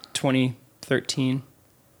May of 2013.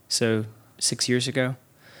 So 6 years ago.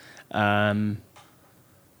 It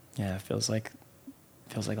feels like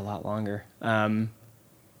a lot longer.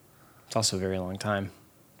 It's also a very long time.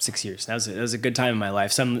 6 years. That was a good time in my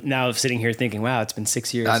life. So I'm now sitting here thinking, wow, it's been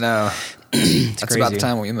 6 years. I know. That's crazy. About the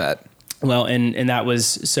time we met. Well, and that was,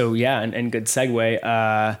 so yeah, and good segue.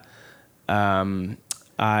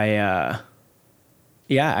 I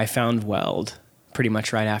found Weld pretty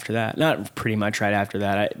much right after that. Not pretty much right after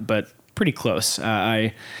that, but pretty close.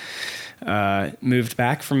 I moved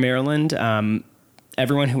back from Maryland.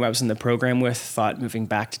 Everyone who I was in the program with thought moving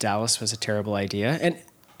back to Dallas was a terrible idea. And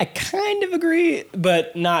I kind of agree,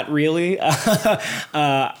 but not really.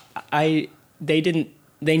 They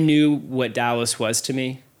knew what Dallas was to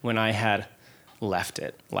me when I had left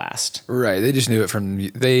it last. Right. They just knew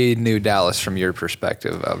they knew Dallas from your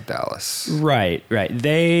perspective of Dallas. Right.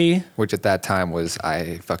 Which at that time was,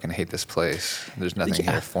 I fucking hate this place. There's nothing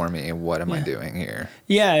here for me. What am I doing here?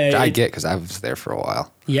 Yeah. Which I get because I was there for a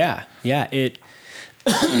while. Yeah.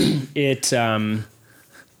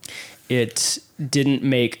 It didn't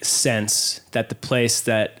make sense that the place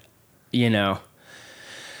that, I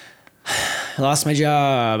lost my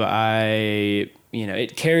job,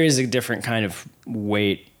 it carries a different kind of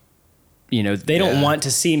weight. They don't want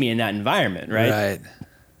to see me in that environment, right? Right.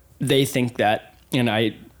 They think that, and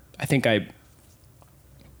I think I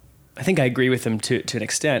agree with them to an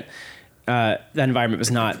extent. That environment was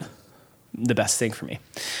not the best thing for me.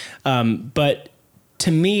 But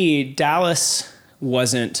to me, Dallas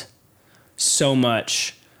wasn't so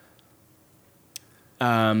much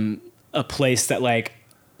a place that like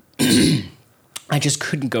I just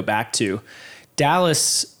couldn't go back to.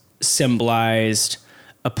 Dallas symbolized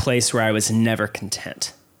a place where I was never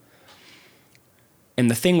content. And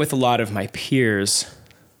the thing with a lot of my peers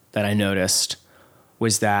that I noticed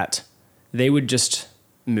was that they would just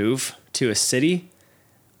move to a city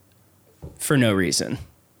for no reason.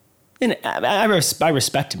 And I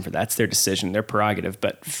respect them for that. It's their decision, their prerogative.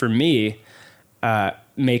 But for me,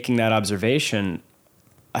 making that observation,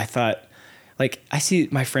 I thought, like, I see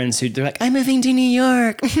my friends they're like, I'm moving to New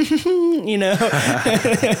York, and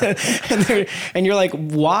you're like,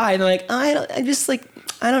 why? And they're like, I don't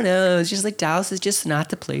know. It's just like Dallas is just not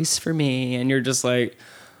the place for me. And you're just like,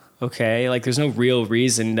 okay, like there's no real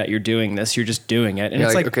reason that you're doing this. You're just doing it. And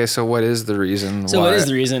it's like, okay, so what is the reason? So what is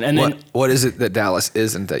the reason? And then what is it that Dallas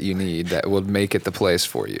isn't that you need that will make it the place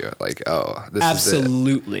for you? Like, oh, this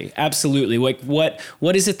absolutely, is it. Absolutely. Like what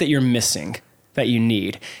is it that you're missing that you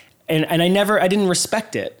need? And I didn't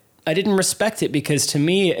respect it. I didn't respect it because to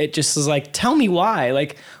me, it just was like, tell me why.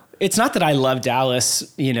 Like, it's not that I love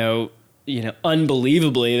Dallas,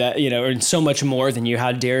 unbelievably that, and so much more than you,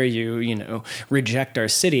 how dare you, reject our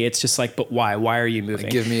city. It's just like, but why? Why are you moving?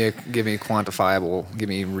 Like, give me quantifiable, give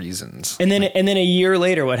me reasons. And then a year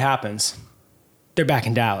later, what happens? They're back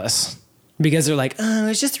in Dallas because they're like, oh,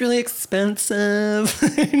 it's just really expensive.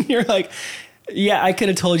 And you're like, yeah, I could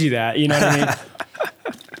have told you that. You know what I mean?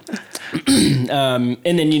 And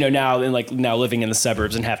then, now living in the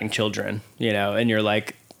suburbs and having children, and you're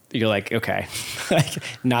like, okay, like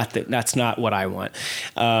that's not what I want.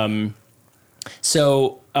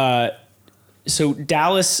 So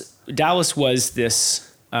Dallas was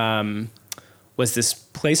this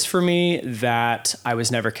place for me that I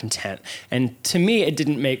was never content. And to me, it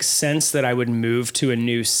didn't make sense that I would move to a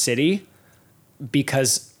new city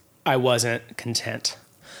because I wasn't content.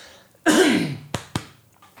 Excuse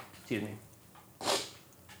me.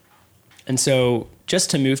 And so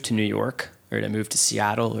just to move to New York or to move to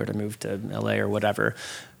Seattle or to move to LA or whatever,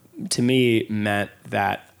 to me meant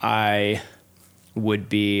that I would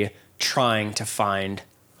be trying to find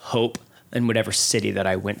hope in whatever city that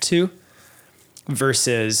I went to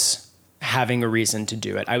versus having a reason to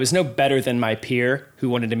do it. I was no better than my peer who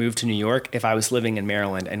wanted to move to New York if I was living in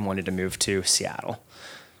Maryland and wanted to move to Seattle.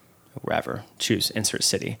 Wherever, choose, insert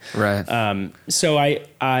city. Right. So I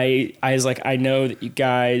was like, I know that you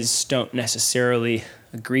guys don't necessarily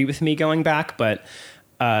agree with me going back, but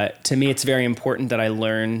to me, it's very important that I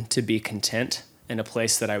learn to be content in a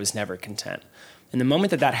place that I was never content. And the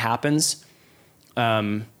moment that happens,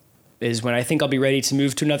 is when I think I'll be ready to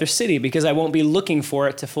move to another city, because I won't be looking for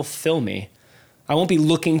it to fulfill me. I won't be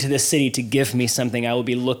looking to the city to give me something. I will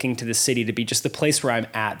be looking to the city to be just the place where I'm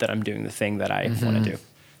at, that I'm doing the thing that I want to do.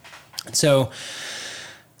 So,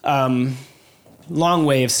 long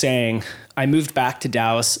way of saying, I moved back to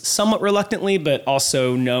Dallas somewhat reluctantly, but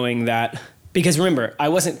also knowing that, because remember, I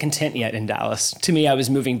wasn't content yet in Dallas. To me, I was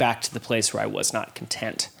moving back to the place where I was not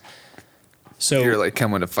content. So you're like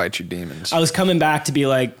coming to fight your demons. I was coming back to be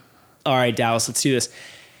like, all right, Dallas, let's do this.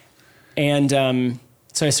 And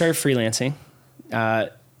so I started freelancing. I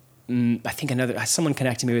think someone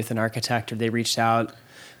connected me with an architect, or they reached out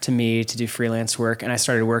to me to do freelance work, and I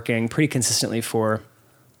started working pretty consistently for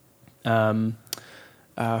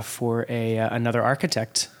another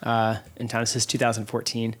architect in town. This is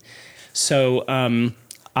 2014. So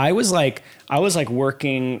I was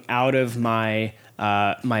working out of my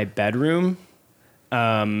bedroom.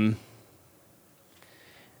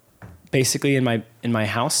 Basically in my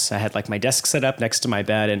house. I had like my desk set up next to my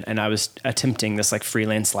bed, and I was attempting this like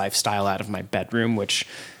freelance lifestyle out of my bedroom, which,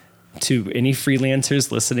 to any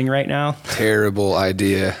freelancers listening right now, terrible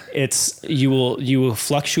idea. It's you will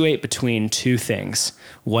fluctuate between two things: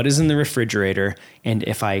 what is in the refrigerator, and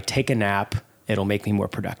if I take a nap, it'll make me more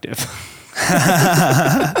productive.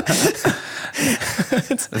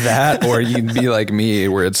 That, or you'd be like me,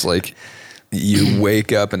 where it's like you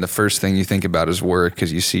wake up and the first thing you think about is work,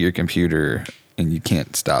 because you see your computer and you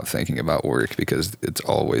can't stop thinking about work, because it's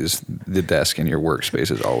always, the desk in your workspace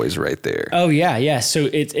is always right there. Oh yeah, yeah. So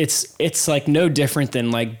it's like no different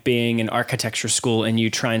than like being in architecture school and you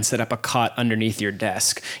try and set up a cot underneath your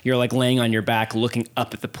desk. You're like laying on your back, looking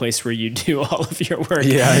up at the place where you do all of your work.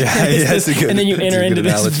 Yeah. And then you enter into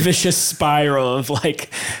this vicious spiral of like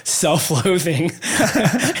self-loathing,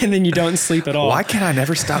 and then you don't sleep at all. Why can't I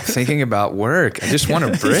never stop thinking about work? I just want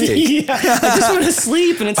to break. Yeah, I just want to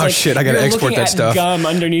sleep, and it's oh like, shit, I gotta export that stuff. Gum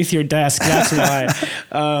underneath your desk. That's why.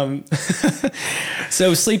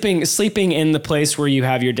 So sleeping in the place where you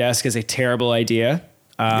have your desk is a terrible idea.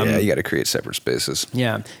 Yeah, you got to create separate spaces.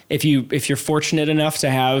 Yeah, if you're fortunate enough to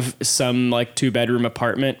have some like 2-bedroom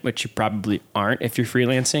apartment, which you probably aren't if you're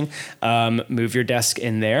freelancing, move your desk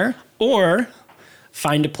in there, or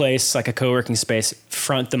find a place like a co-working space,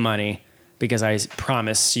 front the money, because I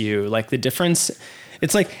promise you, like the difference.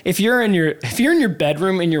 It's like if you're in your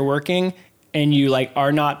bedroom and you're working, and you like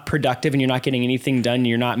are not productive and you're not getting anything done,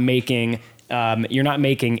 you're not making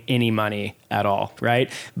any money at all,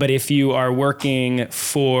 right? But if you are working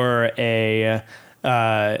for if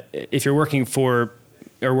you're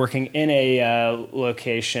working in a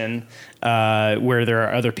location where there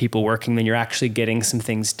are other people working, then you're actually getting some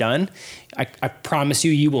things done. I promise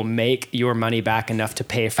you will make your money back enough to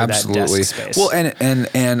pay for that desk space. Well,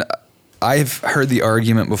 and I've heard the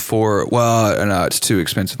argument before, well, no, it's too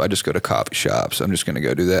expensive. I just go to coffee shops. I'm just going to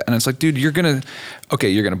go do that. And it's like, dude, you're going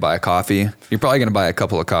to buy a coffee. You're probably going to buy a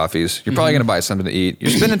couple of coffees. You're probably going to buy something to eat.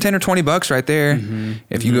 You're spending 10 or 20 bucks right there.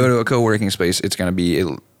 If you go to a co-working space, it's going to be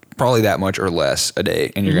probably that much or less a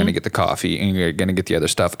day. And you're going to get the coffee and you're going to get the other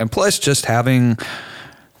stuff. And plus just having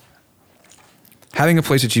a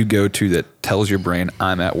place that you go to that tells your brain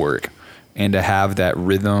I'm at work, and to have that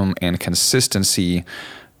rhythm and consistency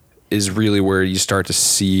is really where you start to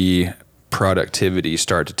see productivity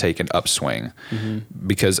start to take an upswing,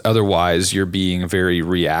 because otherwise you're being very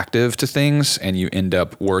reactive to things, and you end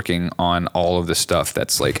up working on all of the stuff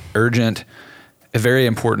that's like urgent, very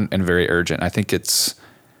important and very urgent. I think I'm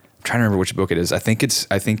trying to remember which book it is. I think it's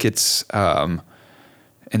in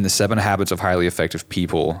the 7 Habits of Highly Effective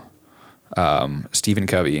People. Stephen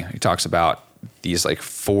Covey, he talks about these like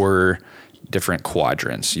 4 different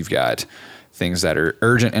quadrants. You've got things that are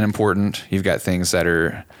urgent and important. You've got things that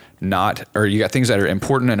are not, or you got things that are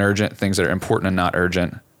important and urgent, things that are important and not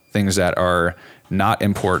urgent, things that are not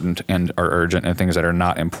important and are urgent, and things that are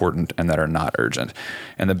not important and that are not urgent.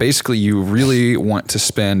 And then basically you really want to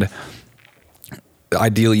spend,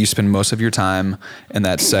 ideally you spend most of your time in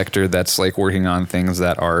that sector that's like working on things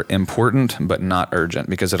that are important but not urgent,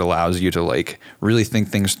 because it allows you to like really think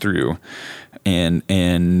things through and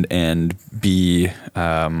be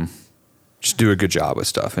just do a good job with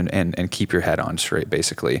stuff and keep your head on straight,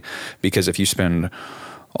 basically. Because if you spend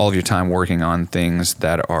all of your time working on things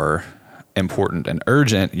that are important and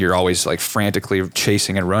urgent, you're always like frantically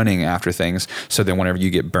chasing and running after things. So then whenever you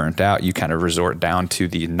get burnt out, you kind of resort down to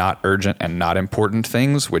the not urgent and not important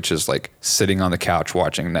things, which is like sitting on the couch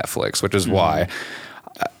watching Netflix, which is why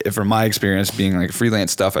from my experience being like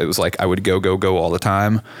freelance stuff, it was like I would go all the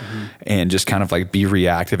time and just kind of like be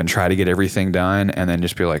reactive and try to get everything done, and then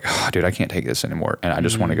just be like, oh, dude, I can't take this anymore, and I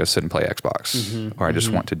just want to go sit and play Xbox, or I just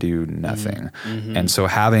want to do nothing. And so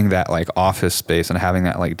having that like office space and having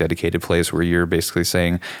that like dedicated place where you're basically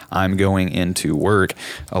saying I'm going into work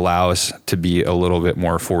allows to be a little bit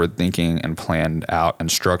more forward thinking and planned out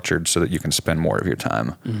and structured so that you can spend more of your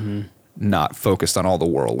time not focused on all the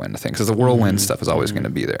whirlwind things, because the whirlwind stuff is always going to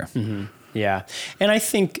be there. Yeah. And I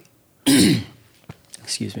think,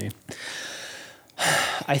 excuse me,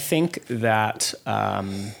 I think that a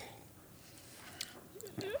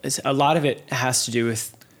lot of it has to do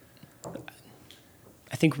with,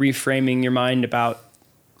 I think, reframing your mind about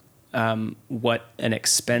what an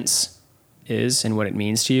expense is and what it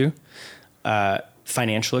means to you.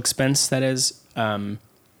 Financial expense, that is.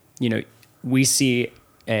 We see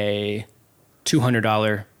a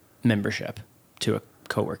 $200 membership to a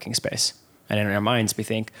co-working space. And in our minds, we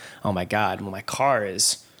think, oh my God, well, my car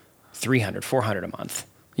is $300, $400 a month.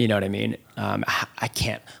 You know what I mean? I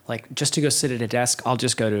can't, like, just to go sit at a desk, I'll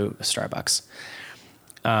just go to a Starbucks.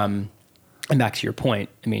 And back to your point,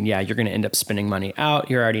 I mean, yeah, you're going to end up spending money out.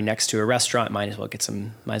 You're already next to a restaurant. Might as well get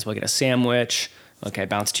a sandwich. Okay,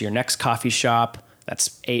 bounce to your next coffee shop.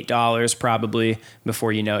 That's $8 probably.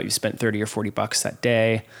 Before you know it, you spent $30 or $40 that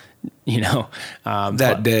day.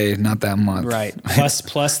 Day, not that month. Right.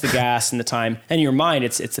 Plus the gas and the time. And in your mind,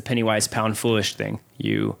 it's a penny wise, pound foolish thing.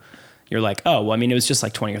 You're like, oh, well, I mean, it was just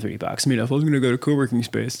like $20 or $30. I mean, if I was going to go to co-working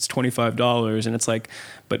space, it's $25. And it's like,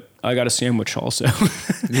 but I got a sandwich also.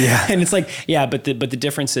 Yeah. And it's like, yeah, but the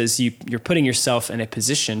difference is you're putting yourself in a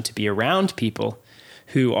position to be around people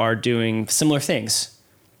who are doing similar things,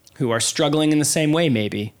 who are struggling in the same way,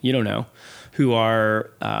 maybe, you don't know,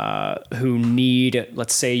 who need,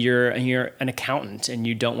 let's say you're an accountant and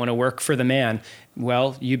you don't want to work for the man.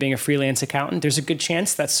 Well, you being a freelance accountant, there's a good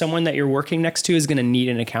chance that someone that you're working next to is going to need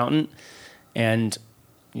an accountant. And,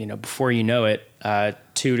 before you know it,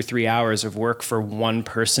 2 to 3 hours of work for one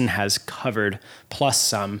person has covered, plus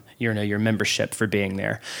some, your membership for being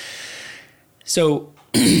there. So,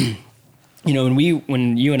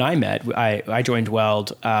 when you and I met, I joined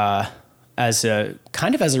Weld as a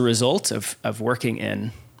result of working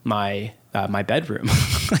in my bedroom.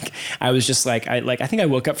 Like I was just like I think I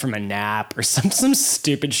woke up from a nap or some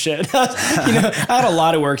stupid shit. I had a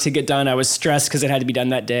lot of work to get done. I was stressed because it had to be done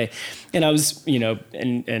that day, and I was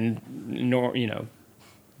in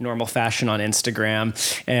normal fashion on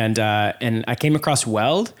Instagram, and I came across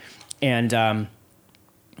Weld, and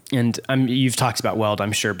you've talked about Weld,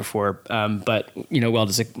 I'm sure, before, but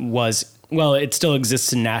Weld well, it still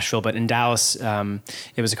exists in Nashville, but in Dallas,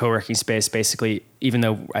 it was a co-working space, basically, even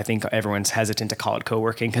though I think everyone's hesitant to call it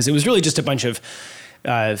co-working, because it was really just a bunch of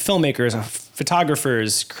filmmakers,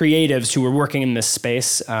 photographers, creatives who were working in this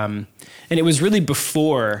space. And it was really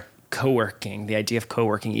before co-working, the idea of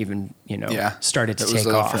co-working even, started to take off. It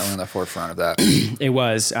was definitely on the forefront of that. It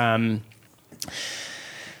was. And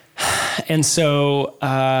so,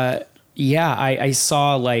 I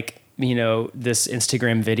saw this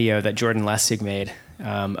Instagram video that Jordan Lessig made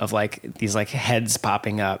of these heads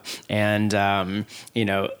popping up and,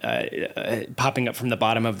 popping up from the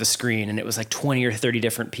bottom of the screen. And it was 20 or 30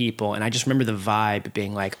 different people. And I just remember the vibe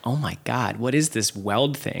being like, oh my God, what is this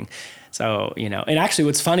Weld thing? So, and actually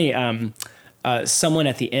what's funny, someone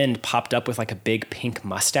at the end popped up with a big pink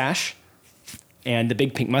mustache. And the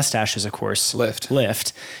big pink mustache is, of course,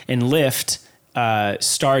 Lyft. And Lyft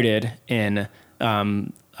started in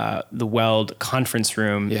the Weld conference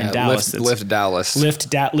room in Dallas. Lyft Dallas. Lyft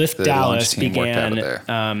Dallas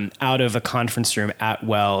began out of a conference room at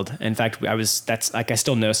Weld. In fact, I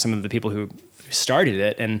still know some of the people who started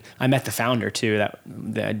it, and I met the founder too. That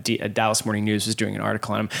the Dallas Morning News was doing an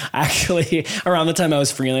article on him. Actually, around the time I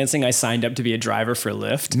was freelancing, I signed up to be a driver for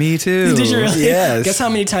Lyft. Me too. Did you really? Yes. Guess how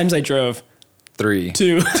many times I drove? 3.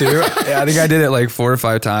 2. Yeah, I think I did it 4 or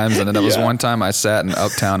 5 times, and then there was one time I sat in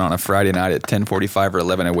Uptown on a Friday night at 10:45 or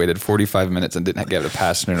 11. I waited 45 minutes and didn't get a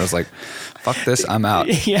passenger, and I was like, "Fuck this, I'm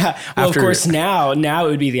out." Yeah. Well, of course, now it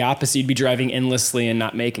would be the opposite. You'd be driving endlessly and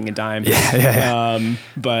not making a dime. Yeah.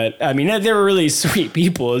 But I mean, they were really sweet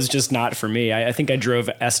people. It's just not for me. I think I drove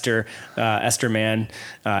Esther Mann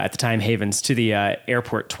at the time Havens to the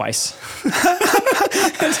airport twice.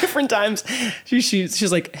 At different times.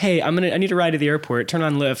 She's like, "Hey, I need a ride to the airport. Turn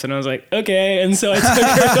on Lyft." And I was like, "Okay." And so I took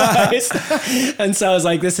her advice. And so I was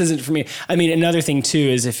like, "This isn't for me." I mean, another thing too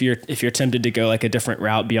is if you're tempted to go a different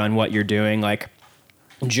route beyond what you're doing,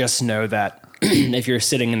 just know that if you're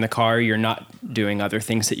sitting in the car, you're not doing other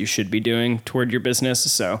things that you should be doing toward your business.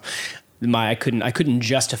 So I couldn't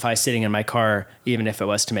justify sitting in my car even if it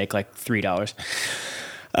was to make like $3.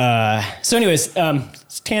 So anyways,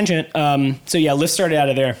 tangent. So yeah, Lyft started out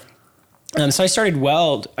of there. So I started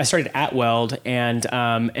at Weld, and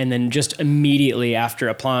then just immediately after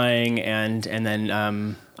applying and then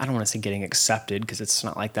I don't want to say getting accepted because it's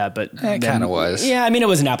not like that, but it kind of was. Yeah, I mean, it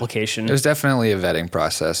was an application. It was definitely a vetting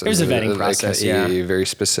process. There's a vetting process, a very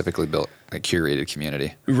specifically built, curated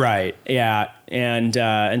community. Right. Yeah.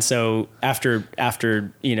 And so after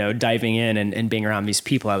diving in and being around these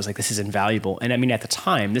people, I was like, this is invaluable. And I mean, at the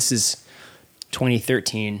time, this is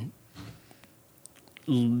 2013.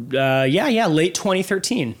 Late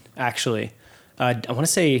 2013, actually. I want to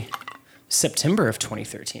say September of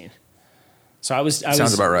 2013. So I was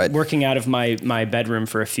about right. working out of my bedroom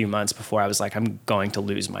for a few months before I was like, I'm going to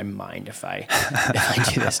lose my mind if I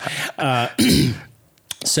do this. And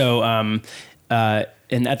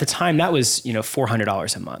at the time that was,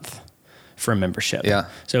 $400 a month for a membership. Yeah.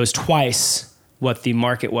 So it was twice what the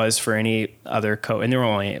market was for any other and there were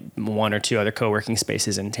only one or two other co-working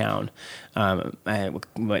spaces in town. But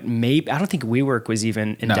maybe, I don't think WeWork was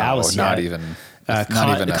even in Dallas yet. Not even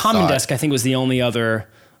the Common Desk, I think, was the only other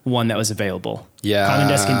one that was available. Yeah. Common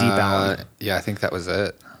Desk in Deep Ellum. Yeah, I think that was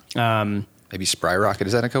it. Maybe Spry Rocket.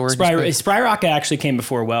 Is that a co-working space? Spry Rocket actually came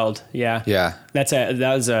before Weld. Yeah. Yeah.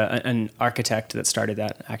 That was an architect that started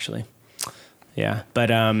that, actually. Yeah. But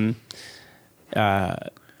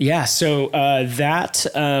so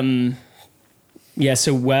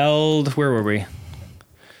Weld, where were we?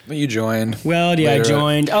 You joined. Weld, yeah, I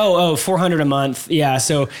joined. $400 a month. Yeah.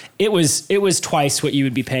 So it was twice what you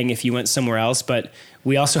would be paying if you went somewhere else, but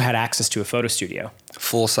we also had access to a photo studio.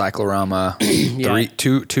 Full cyclorama,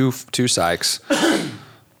 two cycs.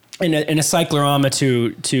 And a cyclorama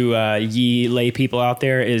to ye lay people out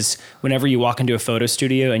there is whenever you walk into a photo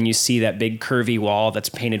studio and you see that big curvy wall that's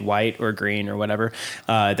painted white or green or whatever,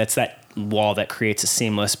 that's that wall that creates a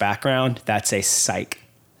seamless background. That's a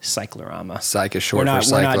cyclorama. Psych is short for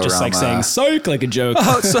cyclorama. We're not just like saying psych like a joke.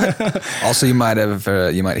 Also, you might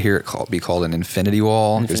hear it be called an infinity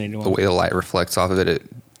wall. The way the light reflects off of it,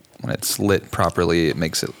 when it's lit properly, it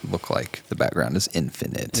makes it look like the background is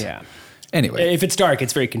infinite. Yeah. Anyway, if it's dark,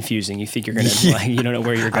 it's very confusing. You think you're gonna you don't know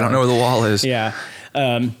where you're going. I don't know where the wall is. Yeah.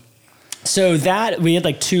 So that we had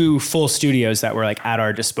like two full studios that were like at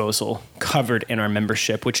our disposal, covered in our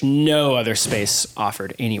membership, which no other space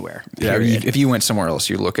offered anywhere. Period. Yeah, if you went somewhere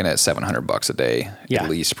else, you're looking at $700 a day at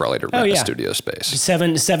least, probably to rent a studio space.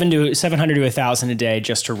 $700 to $1,000 a day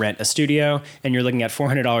just to rent a studio, and you're looking at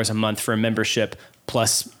 $400 a month for a membership.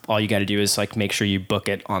 Plus, all you got to do is like make sure you book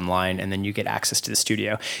it online, and then you get access to the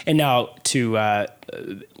studio. And now,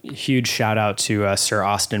 huge shout out to Sir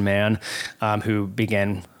Austin Mann, who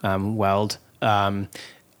began Weld.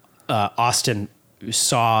 Austin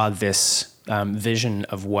saw this vision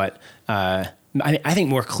of what I think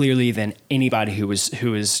more clearly than anybody who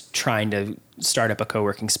was trying to start up a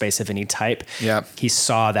co-working space of any type. Yeah, he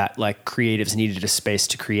saw that like creatives needed a space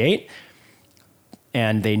to create.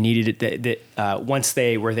 And they needed it. Once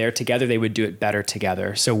they were there together, they would do it better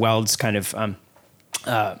together. So Weld's kind of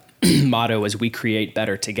motto was "We create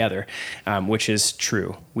better together," which is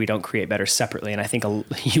true. We don't create better separately. And I think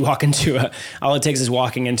you walk into all it takes is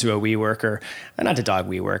walking into a WeWork, or not to dog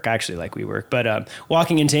WeWork. I actually like WeWork, but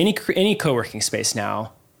walking into any co-working space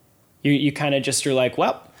now, you kind of just are like,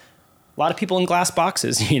 well. A lot of people in glass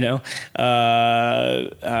boxes, a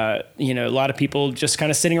lot of people just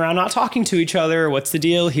kind of sitting around not talking to each other. What's the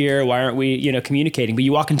deal here? Why aren't we, communicating? But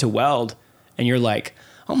you walk into Weld and you're like,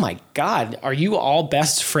 oh my God, are you all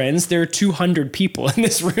best friends? There are 200 people in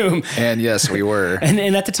this room. And yes, we were.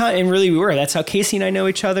 and at the time, and really we were. That's how Casey and I know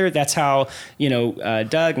each other. That's how,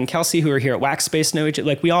 Doug and Kelsey, who are here at Wax Space, know each other.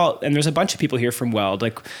 Like we all, and there's a bunch of people here from Weld.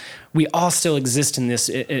 Like we all still exist in this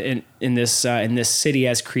city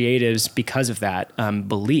as creatives because of that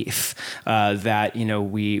belief that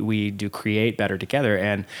we do create better together.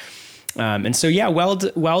 And so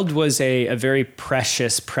Weld was a very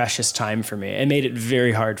precious time for me. It made it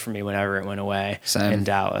very hard for me whenever it went away. Same. In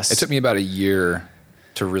Dallas. It took me about a year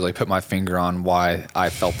to really put my finger on why I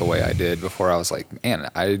felt the way I did before I was like, man,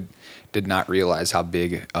 I did not realize how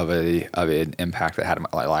big of an impact that had in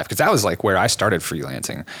my life. Because that was like where I started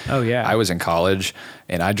freelancing. Oh, yeah. I was in college,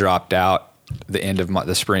 and I dropped out the end of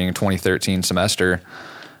the spring 2013 semester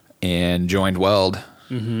and joined Weld.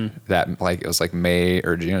 Mm-hmm. It was like May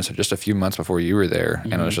or June, so just a few months before you were there.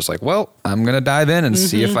 Mm-hmm. And I was just like, well, I'm going to dive in and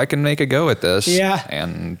see if I can make a go at this. Yeah.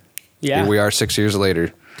 And here we are 6 years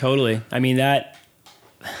later. Totally. I mean,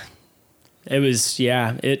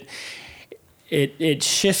 it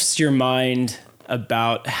shifts your mind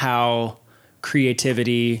about how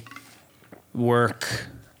creativity work,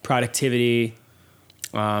 productivity,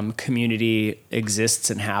 community exists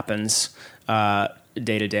and happens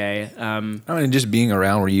day to day. I mean, just being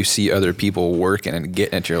around where you see other people working and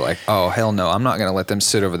getting it, you're like, oh, hell no, I'm not going to let them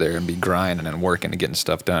sit over there and be grinding and working and getting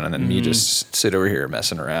stuff done, and then me just sit over here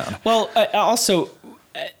messing around. Well, also,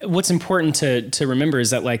 what's important to remember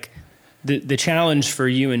is that, like, the challenge for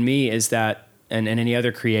you and me is that, and any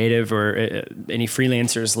other creative or any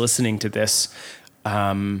freelancers listening to this,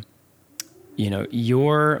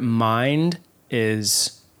 your mind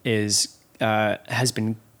has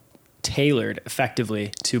been tailored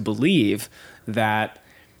effectively to believe that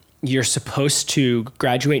you're supposed to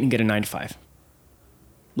graduate and get a 9-to-5.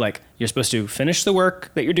 Like, you're supposed to finish the work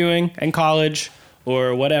that you're doing in college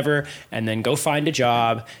or whatever, and then go find a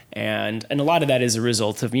job. And a lot of that is a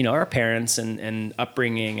result of, our parents and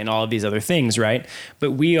upbringing and all of these other things, right?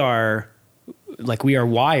 But we are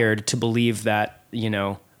wired to believe that,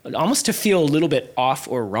 almost to feel a little bit off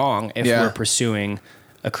or wrong if we're pursuing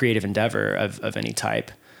a creative endeavor of any type.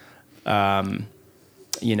 Well,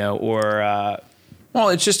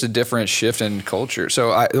 it's just a different shift in culture.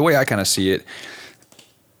 So the way I kind of see it,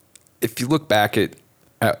 if you look back at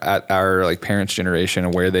our like parents' generation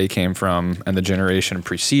and where they came from and the generation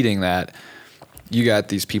preceding that, you got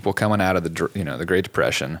these people coming out of the Great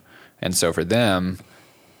Depression. And so for them,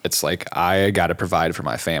 it's like, I got to provide for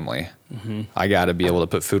my family. Mm-hmm. I got to be able to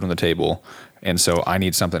put food on the table. And so I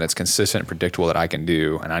need something that's consistent and predictable that I can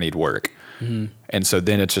do, and I need work. Mm-hmm. And so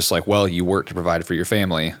then it's just like, well, you work to provide for your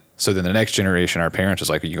family. So then the next generation, our parents, is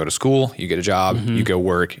like, you go to school, you get a job, you go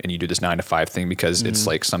work, and you do this 9-to-5 thing because it's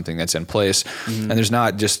like something that's in place. And there's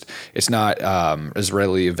not it's not as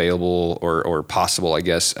readily available or possible, I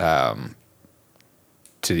guess, to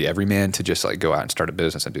the everyman to just like go out and start a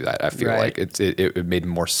business and do that. I feel like it made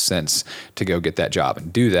more sense to go get that job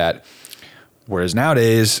and do that. Whereas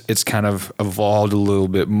nowadays, it's kind of evolved a little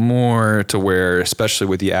bit more to where, especially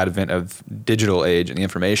with the advent of digital age and the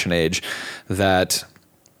information age, that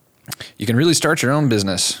you can really start your own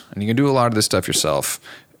business and you can do a lot of this stuff yourself.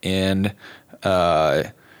 And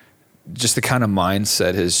just the kind of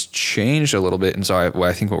mindset has changed a little bit. And so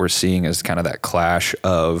I think what we're seeing is kind of that clash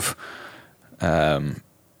of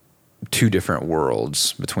two different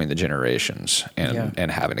worlds between the generations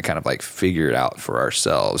and having to kind of like figure it out for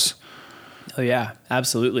ourselves. Oh yeah,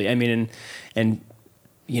 absolutely. I mean, and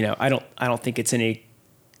I don't think it's any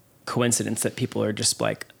coincidence that people are just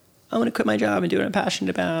like, I'm going to quit my job and do what I'm passionate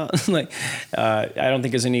about. Like, I don't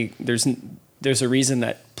think there's a reason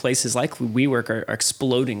that places like WeWork are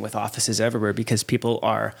exploding with offices everywhere, because people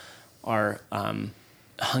are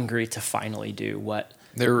hungry to finally do what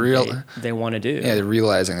they want to do. Yeah, they're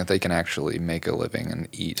realizing that they can actually make a living and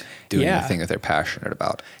eat doing the thing that they're passionate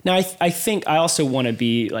about. Now, I think I also want to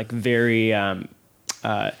be like very,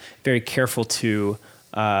 very careful to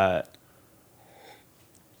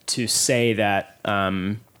say that,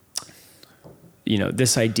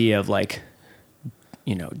 this idea of like,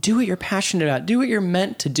 do what you're passionate about, do what you're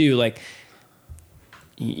meant to do. Like,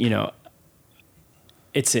 it's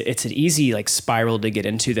an easy like spiral to get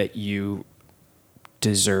into, that you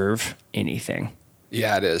deserve anything.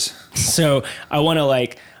 Yeah, it is. So I want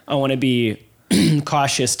to be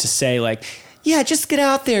cautious to say like, yeah, just get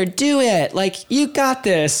out there, do it. Like, you got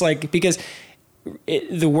this. Like, because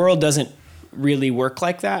the world doesn't really work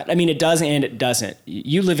like that. I mean, it does and it doesn't.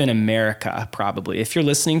 You live in America, probably. If you're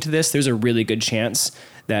listening to this, there's a really good chance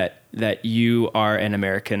that you are an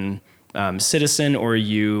American citizen, or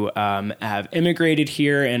you have immigrated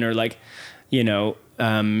here and are like,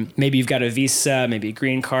 maybe you've got a visa, maybe a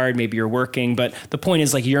green card, maybe you're working, but the point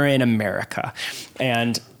is like, you're in America,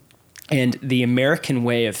 and the American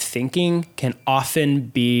way of thinking can often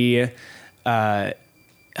be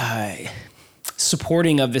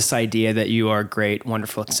supporting of this idea that you are great,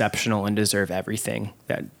 wonderful, exceptional, and deserve everything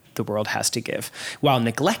that the world has to give, while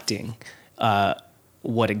neglecting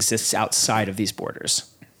what exists outside of these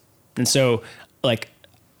borders. And so, like,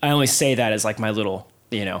 I only say that as like my little,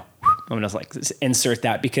 I'm going to like insert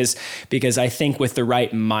that because I think with the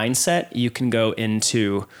right mindset, you can go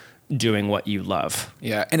into doing what you love.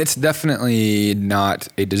 Yeah. And it's definitely not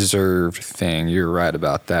a deserved thing. You're right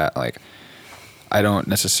about that. Like, I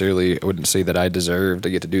wouldn't say that I deserve to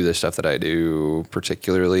get to do the stuff that I do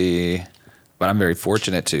particularly, but I'm very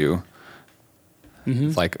fortunate to.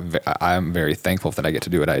 Mm-hmm. Like, I'm very thankful that I get to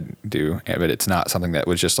do what I do, but it's not something that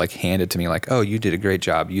was just like handed to me like, oh, you did a great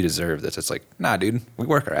job, you deserve this. It's like, nah, dude, we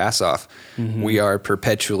work our ass off. Mm-hmm. We are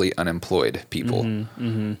perpetually unemployed people. Mm-hmm.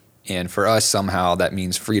 Mm-hmm. And for us, somehow that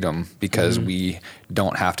means freedom, because we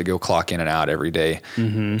don't have to go clock in and out every day.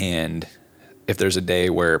 Mm-hmm. And if there's a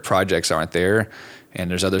day where projects aren't there, and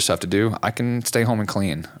there's other stuff to do, I can stay home and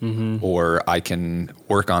clean, or I can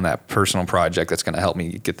work on that personal project that's going to help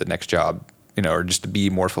me get the next job, or just to be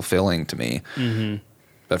more fulfilling to me.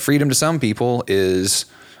 But freedom to some people is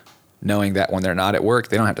knowing that when they're not at work,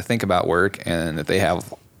 they don't have to think about work, and that they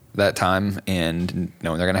have that time, and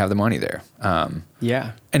knowing they're going to have the money there.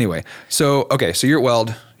 Anyway, so you're at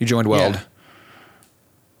Weld. You joined Weld. Yeah.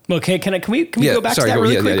 Okay, can we go back to that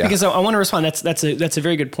really quick? Because I want to respond. That's a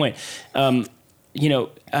very good point.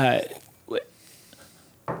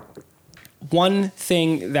 One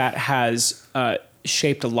thing that has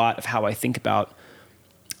shaped a lot of how I think about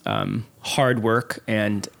hard work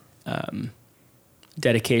and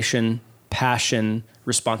dedication, passion,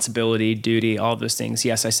 responsibility, duty, all of those things.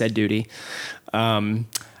 Yes, I said duty. Are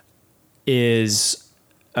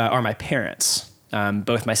my parents,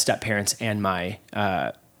 both my step parents and my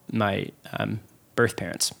birth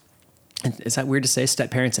parents. Is that weird to say,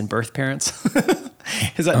 step parents and birth parents?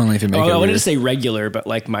 Is that, only if you make it I wanted weird. to say regular, but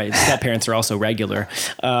like my step parents are also regular.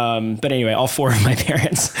 But anyway, all four of my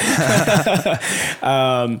parents.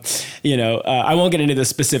 I won't get into the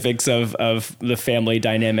specifics of the family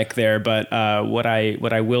dynamic there, but what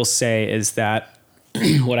I will say is that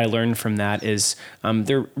what I learned from that is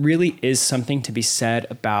there really is something to be said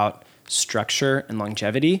about structure and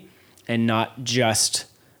longevity, and not just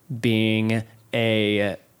being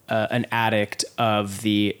an addict of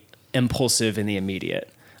the impulsive and the immediate.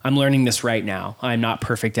 I'm learning this right now. I'm not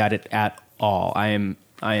perfect at it at all. I am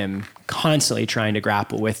constantly trying to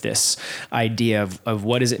grapple with this idea of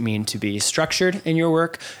what does it mean to be structured in your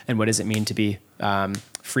work, and what does it mean to be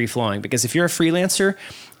free flowing. Because if you're a freelancer,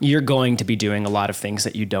 you're going to be doing a lot of things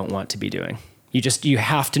that you don't want to be doing. You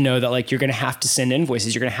have to know that, like, you're going to have to send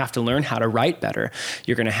invoices. You're going to have to learn how to write better.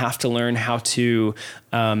 You're going to have to learn how to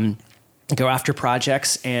go after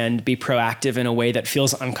projects and be proactive in a way that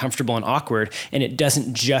feels uncomfortable and awkward. And it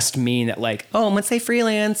doesn't just mean that, like, once I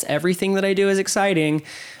freelance, everything that I do is exciting.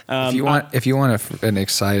 If you want an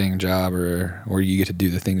exciting job, or where you get to do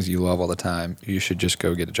the things you love all the time, you should just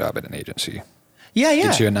go get a job at an agency. Yeah.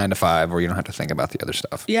 Get you a 9 to 5 where you don't have to think about the other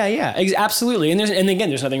stuff. Yeah, absolutely. And again,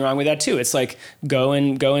 there's nothing wrong with that too. It's like go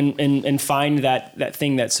and find that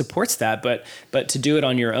thing that supports that. But to do it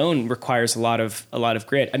on your own requires a lot of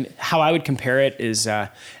grit. I mean, how I would compare it is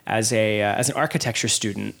as an architecture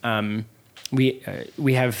student. We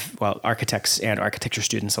have, architects and architecture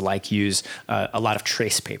students alike use a lot of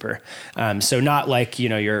trace paper. So not like,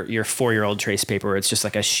 your 4-year-old trace paper where it's just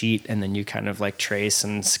like a sheet and then you kind of like trace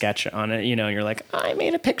and sketch on it, and you're like, I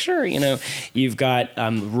made a picture, You've got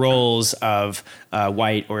rolls of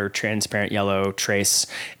white or transparent yellow trace,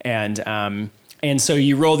 and so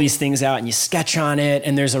you roll these things out and you sketch on it,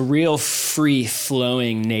 and there's a real free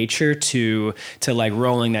flowing nature to like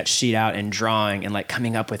rolling that sheet out and drawing and like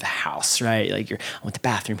coming up with a house, right? Like I want the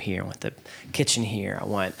bathroom here, I want the kitchen here, I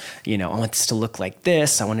want this to look like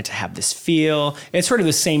this, I want it to have this feel. It's sort of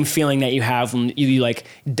the same feeling that you have when you like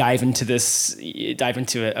dive into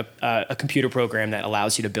a computer program that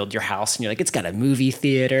allows you to build your house, and you're like, it's got a movie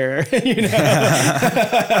theater, the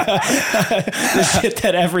shit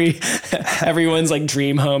that everyone's like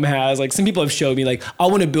dream home has. Like, some people have showed me like, I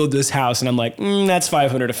want to build this house, and I'm like, that's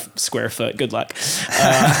 500 square foot. Good luck.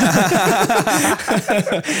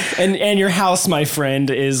 And your house, my friend,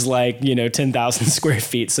 is like 10,000 square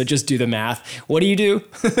feet. So just do the math. What do you do?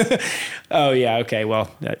 Oh yeah, okay. Well,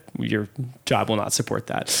 your job will not support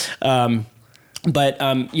that. But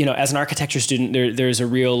as an architecture student, there's a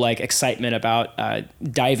real like excitement about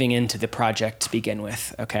diving into the project to begin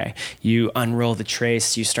with. Okay, you unroll the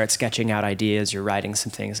trace, you start sketching out ideas, you're writing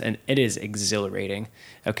some things, and it is exhilarating.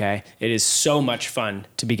 Okay, it is so much fun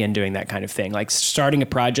to begin doing that kind of thing. Like, starting a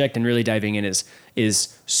project and really diving in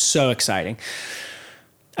is so exciting.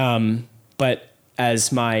 But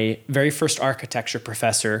as my very first architecture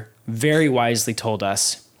professor very wisely told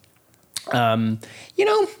us,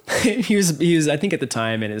 he was I think at the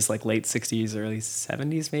time in his like late 60s, early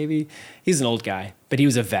 70s maybe. He's an old guy, but he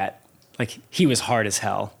was a vet. Like, he was hard as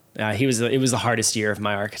hell. It was the hardest year of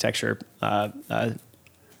my architecture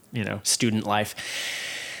student life.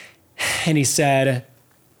 And he said,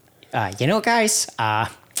 guys,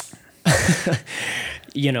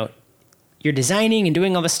 you're designing and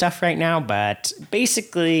doing all this stuff right now, but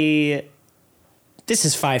basically this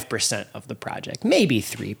is 5% of the project, maybe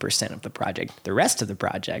 3% of the project. The rest of the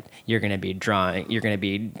project, you're going to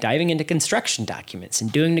be diving into construction documents and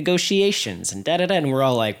doing negotiations and da-da-da. And we're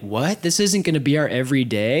all like, what? This isn't going to be our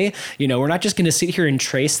everyday. We're not just going to sit here and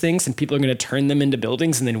trace things and people are going to turn them into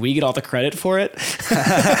buildings and then we get all the credit for it.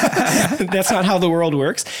 That's not how the world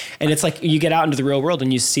works. And it's like you get out into the real world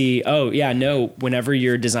and you see, whenever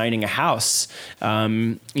you're designing a house,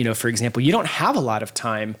 for example, you don't have a lot of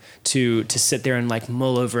time to sit there and like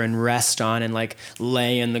mull over and rest on and like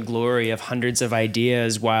lay in the glory of hundreds of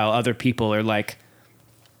ideas while other people are like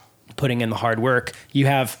putting in the hard work. You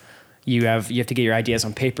have to get your ideas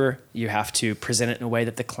on paper. You have to present it in a way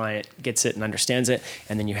that the client gets it and understands it,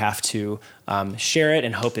 and then you have to share it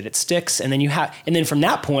and hope that it sticks. And then from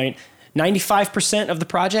that point, 95% of the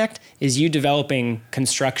project is you developing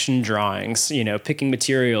construction drawings, picking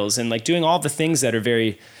materials and like doing all the things that are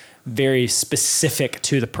very, very specific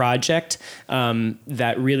to the project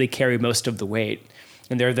that really carry most of the weight.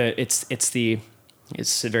 And it's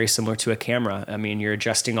very similar to a camera. I mean, you're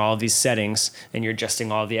adjusting all of these settings and you're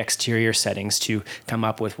adjusting all of the exterior settings to come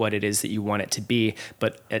up with what it is that you want it to be,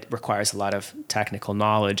 but it requires a lot of technical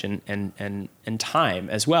knowledge and time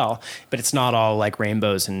as well. But it's not all like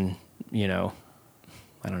rainbows and,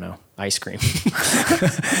 I don't know, ice cream.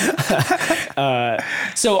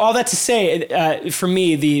 So all that to say, for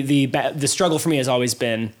me, the struggle for me has always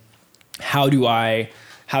been, how do I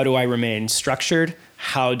remain structured?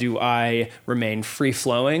 How do I remain free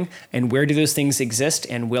flowing? And where do those things exist?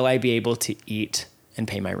 And will I be able to eat and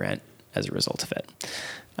pay my rent as a result of it?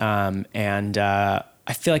 I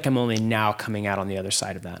feel like I'm only now coming out on the other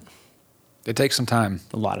side of that. It takes some time.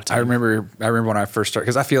 A lot of time. I remember when I first started,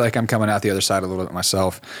 because I feel like I'm coming out the other side a little bit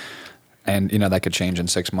myself. And, that could change in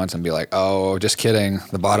 6 months and be like, oh, just kidding.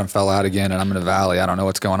 The bottom fell out again and I'm in a valley. I don't know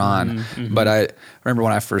what's going on. Mm-hmm. But I remember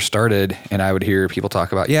when I first started and I would hear people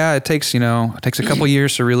talk about, it takes a couple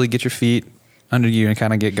years to really get your feet under you and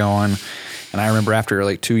kind of get going. And I remember after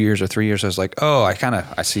like 2 years or 3 years, I was like, oh,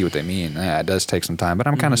 I see what they mean. Yeah, it does take some time, but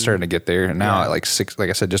I'm kind of starting to get there. And now like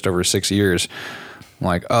I said, just over 6 years, I'm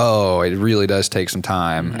like, oh, it really does take some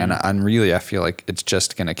time. And I feel like it's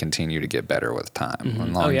just going to continue to get better with time.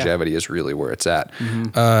 And longevity is really where it's at.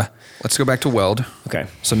 Let's go back to Weld. Okay.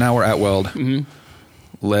 So now we're at Weld.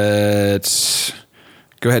 Let's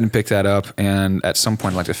go ahead and pick that up. And at some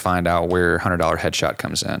point, I'd like to find out where $100 Headshot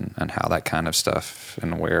comes in and how that kind of stuff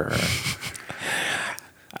and where.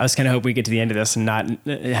 I was kind of hoping we get to the end of this and not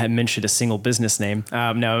have mentioned a single business name.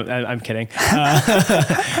 No, I'm kidding.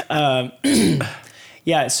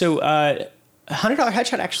 Yeah, so $100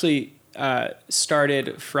 Headshot actually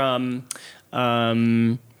started from,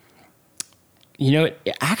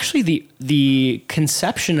 actually the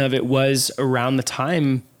conception of it was around the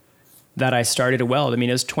time that I started at Weld. I mean,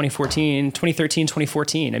 it was 2013,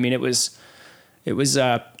 2014. I mean, it was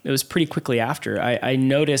pretty quickly after. I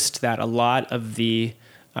noticed that a lot of the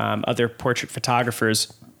other portrait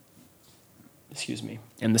photographers,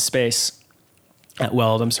 in the space at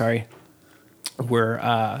Weld,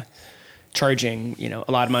 were charging,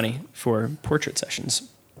 a lot of money for portrait sessions.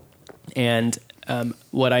 And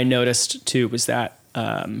what I noticed too was that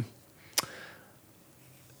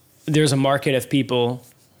there's a market of people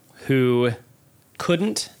who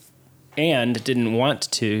couldn't and didn't want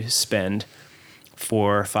to spend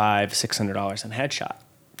 $400, $500, $600 on Headshot.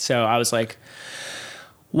 So I was like,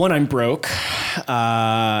 one, I'm broke,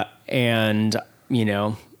 and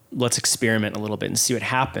let's experiment a little bit and see what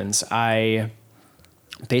happens. I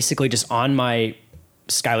basically just on my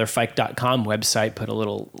SkylarFike.com website put a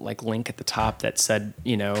little like link at the top that said,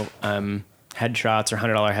 headshots or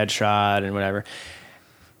 $100 headshot and whatever.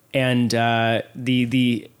 And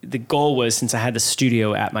the goal was, since I had the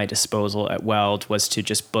studio at my disposal at Weld, was to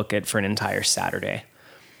just book it for an entire Saturday.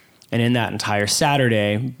 And in that entire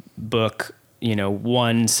Saturday, book,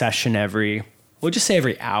 one session every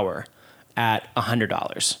hour at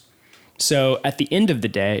 $100. So at the end of the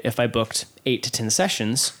day, if I booked 8 to 10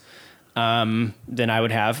 sessions, then I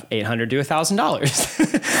would have $800 to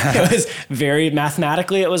 $1,000. It was very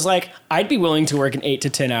mathematically, it was like, I'd be willing to work an 8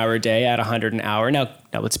 to 10 hour day at $100 an hour. Now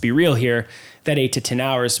let's be real here. That 8 to 10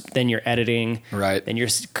 hours, then you're editing, right? Then you're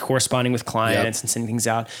corresponding with clients and sending things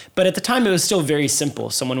out. But at the time, it was still very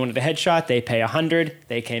simple. Someone wanted a headshot, they pay $100.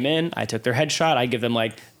 They came in, I took their headshot. I give them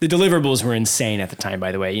the deliverables were insane at the time,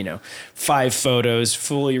 by the way. 5 photos,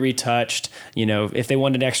 fully retouched. If they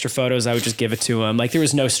wanted extra photos, I would just give it to them. There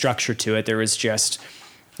was no structure to it. There was just,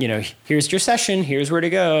 here's your session, here's where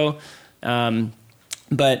to go.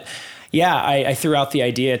 But I threw out the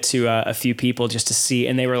idea to a few people just to see,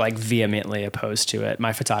 and they were like vehemently opposed to it.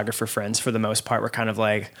 My photographer friends, for the most part, were kind of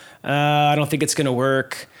like, I don't think it's going to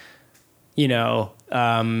work. You know,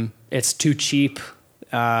 it's too cheap,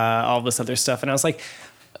 all this other stuff. And I was like,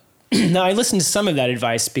 now I listened to some of that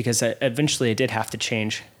advice because eventually I did have to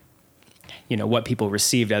change, you know, what people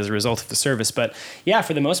received as a result of the service. But yeah,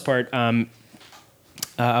 for the most part,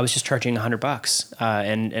 I was just charging $100,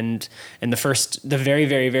 and the very,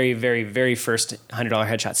 very, very, very, very first $100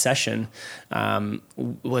 headshot session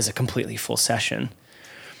was a completely full session.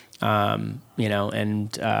 You know,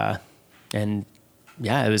 and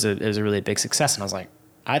yeah, it was a really big success. And I was like,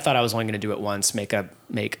 I thought I was only going to do it once, make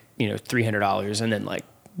you know $300, and then like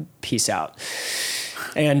peace out.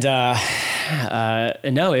 And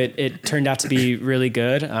no, it turned out to be really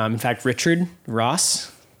good. In fact,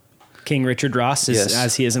 King Richard Ross,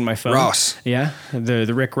 as he is in my phone. Ross. Yeah.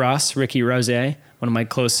 The Rick Ross, Ricky Rose, one of my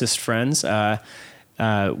closest friends,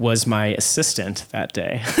 was my assistant that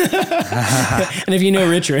day. And if you know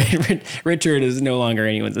Richard is no longer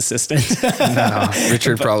anyone's assistant. No,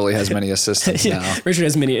 Richard probably has many assistants now. Richard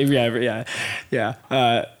has many.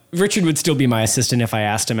 Yeah. Richard would still be my assistant if I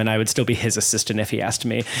asked him, and I would still be his assistant if he asked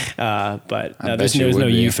me. But there's no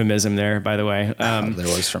euphemism there, by the way. There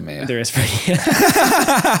was from me. There is for you.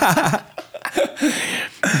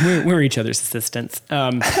 we're each other's assistants.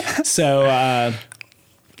 So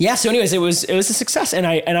anyways, it was a success. And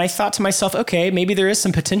I thought to myself, okay, maybe there is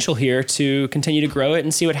some potential here to continue to grow it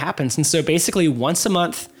and see what happens. And so basically once a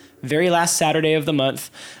month, very last Saturday of the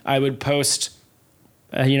month, I would post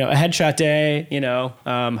a headshot day,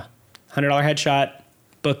 $100 headshot,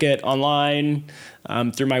 book it online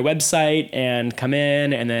through my website and come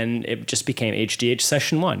in. And then it just became HDH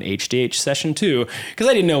session 1, HDH session 2, because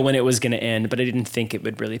I didn't know when it was going to end, but I didn't think it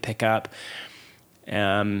would really pick up.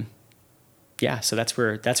 So that's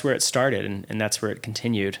where it started, and that's where it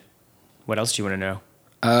continued. What else do you want to know?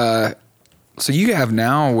 So you have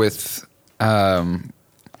now with,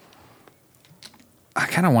 I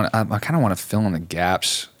kind of want to fill in the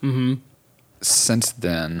gaps. Mm-hmm.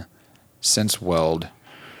 Since Weld.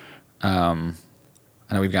 I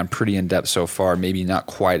know we've gone pretty in depth so far, maybe not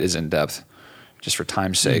quite as in depth just for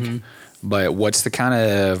time's sake, mm-hmm. but what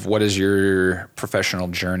has your professional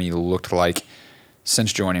journey looked like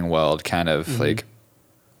since joining Weld, kind of mm-hmm. like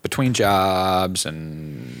between jobs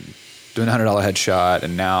and doing a $100 headshot,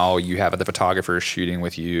 and now you have the photographer shooting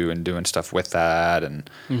with you and doing stuff with that, and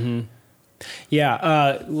mm-hmm.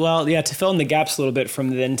 Yeah. To fill in the gaps a little bit from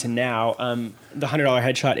then to now, the $100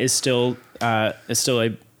 headshot is still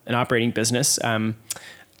an operating business.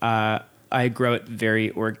 I grow it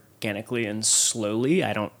very organically and slowly.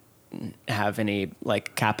 I don't have any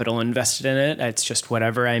like capital invested in it. It's just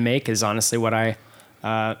whatever I make is honestly what I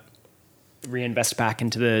reinvest back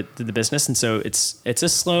into the business. And so it's a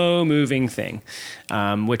slow moving thing,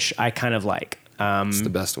 which I kind of like. It's the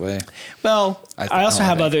best way. Well, I also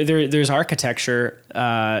have there's architecture,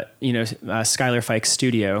 Skylar Fike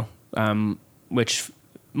Studio, which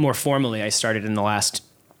more formally I started in the last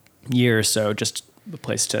year or so, just a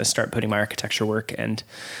place to start putting my architecture work. And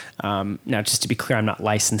now, just to be clear, I'm not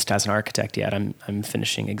licensed as an architect yet. I'm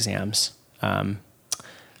finishing exams, or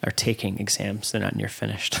taking exams. They're not near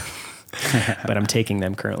finished, but I'm taking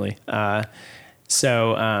them currently. Once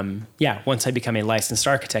I become a licensed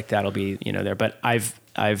architect, that'll be, there. But I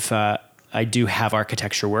do have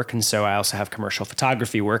architecture work, and so I also have commercial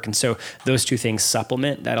photography work, and so those two things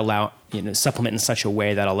supplement in such a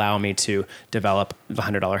way that allow me to develop the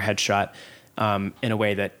 $100 headshot in a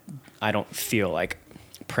way that I don't feel like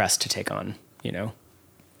pressed to take on,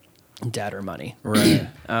 debt or money. Right.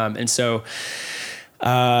 But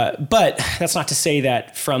that's not to say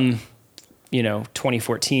that from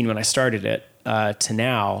 2014 when I started it. To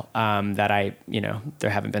now, that there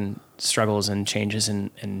haven't been struggles and changes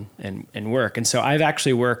in work. And so I've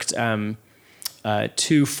actually worked 2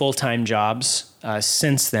 full-time jobs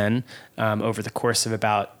since then, over the course of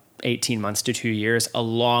about 18 months to 2 years,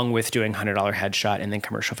 along with doing $100 headshot and then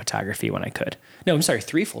commercial photography when I could. No, I'm sorry,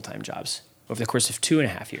 3 full-time jobs over the course of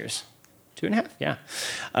 2.5 years. 2.5? Yeah.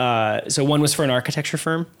 So one was for an architecture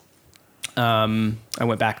firm. I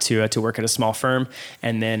went back to work at a small firm,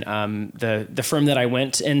 and then the firm that I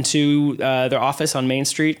went into their office on Main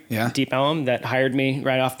Street, Deep Ellum, that hired me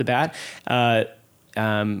right off the bat.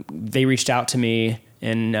 They reached out to me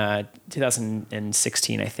in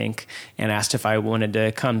 2016, I think, and asked if I wanted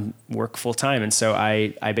to come work full time. And so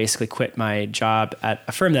I basically quit my job at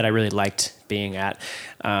a firm that I really liked being at.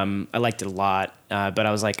 I liked it a lot, but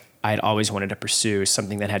I was like, I'd always wanted to pursue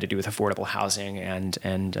something that had to do with affordable housing and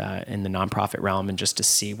in the nonprofit realm, and just to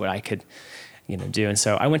see what I could do. And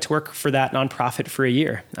so I went to work for that nonprofit for a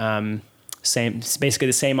year. Basically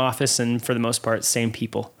the same office, and for the most part, same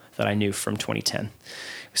people that I knew from 2010.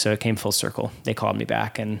 So it came full circle. They called me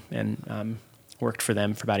back and worked for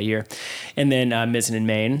them for about a year. And then Mizzen and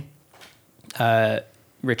Main,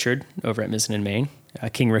 Richard over at Mizzen and Main,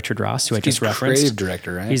 King Richard Ross, who I just referenced. He's creative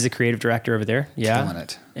director, right? He's the creative director over there. Yeah. Killing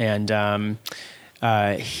it. And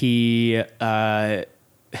he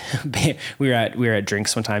we were at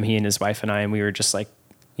drinks one time, he and his wife and I, and we were just like,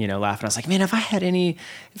 laughing. I was like, man, if I had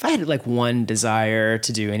like one desire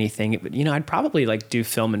to do anything, I'd probably like do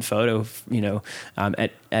film and photo,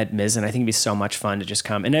 at Mizzen. I think it'd be so much fun to just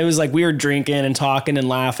come. And it was like, we were drinking and talking and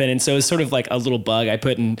laughing. And so it was sort of like a little bug I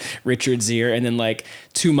put in Richard's ear. And then like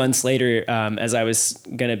 2 months later, as I was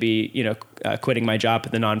going to be, quitting my job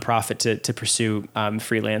at the nonprofit to pursue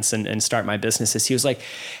freelance and start my businesses, he was like,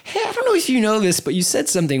 hey, I don't know if you know this, but you said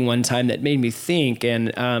something one time that made me think.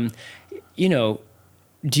 And,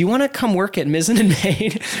 do you want to come work at Mizzen and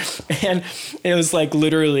Main? And it was like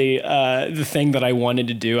literally the thing that I wanted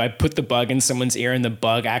to do. I put the bug in someone's ear, and the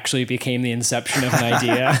bug actually became the inception of an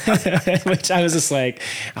idea, which I was like,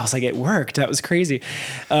 it worked. That was crazy.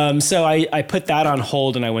 So I put that on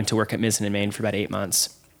hold, and I went to work at Mizzen and Main for about 8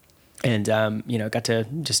 months. And, got to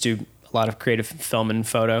just do a lot of creative film and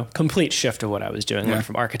photo, complete shift of what I was doing, went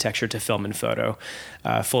from architecture to film and photo,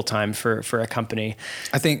 full time for a company.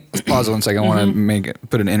 I think, let's pause 1 second. I want to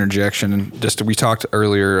put an interjection. We talked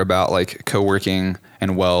earlier about like co-working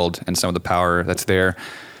and Weld and some of the power that's there.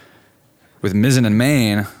 With Mizzen and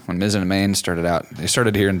Main, when Mizzen and Main started out, they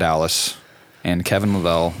started here in Dallas, and Kevin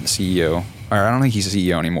Lavelle, the CEO, or I don't think he's the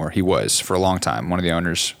CEO anymore. He was for a long time, one of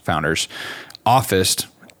the founders, officed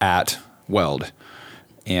at Weld.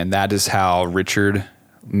 And that is how Richard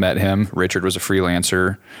met him. Richard was a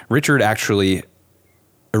freelancer. Richard actually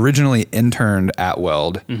originally interned at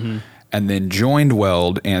Weld and then joined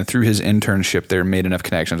Weld, and through his internship there made enough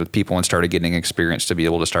connections with people and started getting experience to be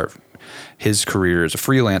able to start his career as a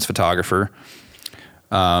freelance photographer.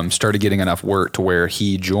 Started getting enough work to where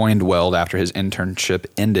he joined Weld after his internship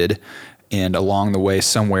ended. And along the way,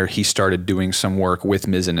 somewhere he started doing some work with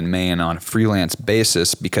Mizzen and Main on a freelance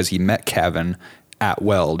basis because he met Kevin at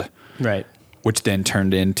Weld, right? Which then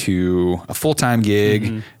turned into a full-time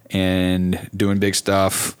gig and doing big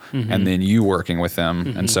stuff, and then you working with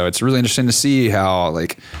them. And so it's really interesting to see how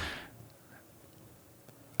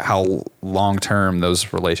long-term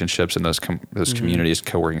those relationships and those communities,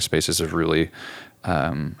 co-working spaces have really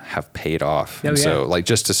have paid off. So like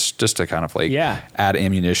just to kind of like add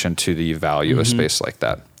ammunition to the value of a space like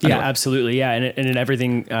that. Yeah, absolutely. Yeah. And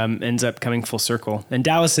everything ends up coming full circle. And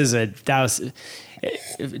Dallas.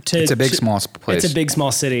 It's a big small place. It's a big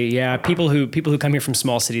small city. Yeah, people who come here from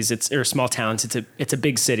small cities, or small towns, it's a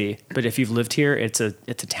big city. But if you've lived here, it's a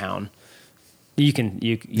town. You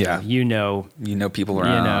know people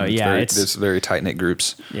around. It's very tight knit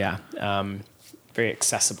groups. Yeah, very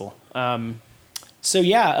accessible. Worked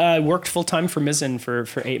full time for Mizzen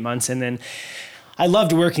for 8 months, and then I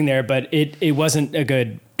loved working there, but it wasn't a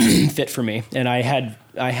good fit for me, and I had.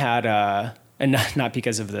 And not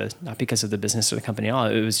because of the business or the company at all.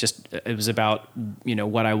 It was about,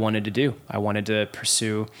 what I wanted to do. I wanted to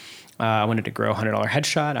pursue, I wanted to grow $100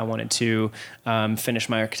 headshot. I wanted to finish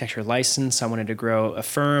my architecture license. I wanted to grow a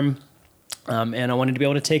firm. And I wanted to be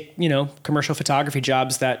able to take, commercial photography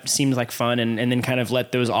jobs that seemed like fun and then kind of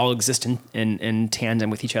let those all exist in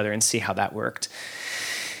tandem with each other and see how that worked.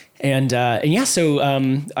 So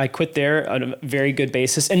I quit there on a very good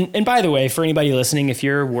basis. And by the way, for anybody listening, if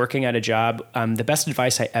you're working at a job, the best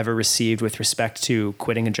advice I ever received with respect to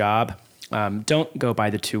quitting a job, don't go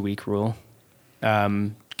by the 2-week rule.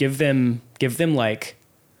 Give them like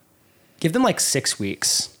 6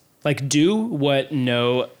 weeks. Like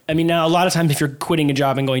now a lot of times if you're quitting a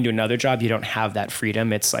job and going to another job, you don't have that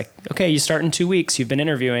freedom. It's like, okay, you start in 2 weeks, you've been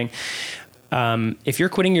interviewing. If you're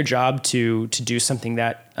quitting your job to do something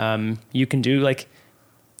that you can do, like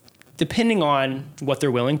depending on what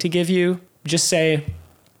they're willing to give you, just say,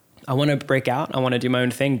 I want to break out. I want to do my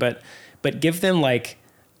own thing, but give them I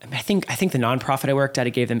think the nonprofit I worked at, I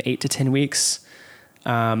gave them 8 to 10 weeks.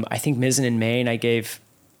 I think Mizzen and Main, I gave,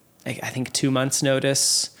 I think 2 months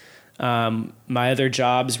notice. My other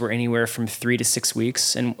jobs were anywhere from 3 to 6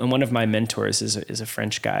 weeks. And one of my mentors is a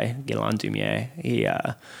French guy, Guilain Dumier.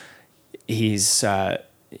 He's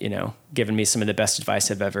given me some of the best advice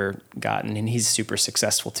I've ever gotten, and he's super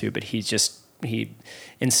successful too, but he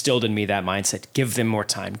instilled in me that mindset. Give them more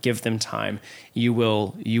time, give them time. You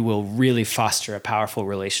will really foster a powerful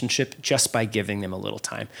relationship just by giving them a little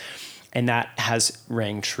time. And that has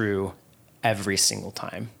rang true every single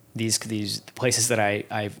time. these places that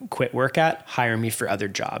I quit work at hire me for other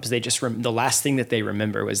jobs. They just, the last thing that they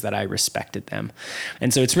remember was that I respected them.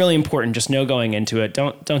 And so it's really important, just know going into it,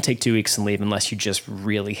 don't take 2 weeks and leave unless you just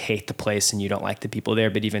really hate the place and you don't like the people there.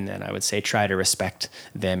 But even then I would say try to respect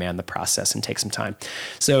them and the process and take some time.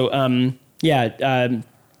 So,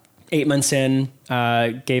 8 months in,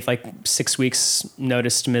 gave like 6 weeks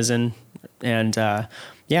notice to Mizzen, and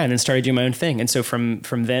then started doing my own thing. And so from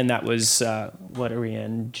then, that was, what are we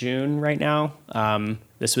in, June right now?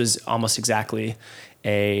 This was almost exactly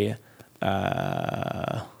I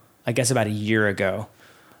guess about a year ago,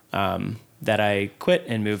 that I quit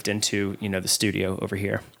and moved into, the studio over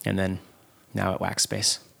here, and then now at Wax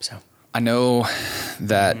Space. So I know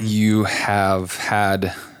that you have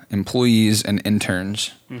had employees and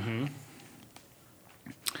interns. Mm-hmm.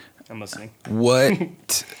 I'm listening.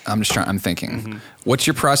 I'm thinking, mm-hmm. What's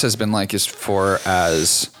your process been like as far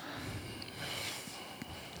as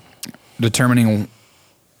determining,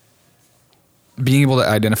 being able to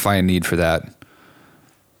identify a need for that,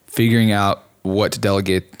 figuring out what to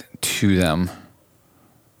delegate to them?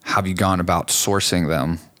 How have you gone about sourcing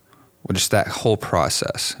them? Well, just that whole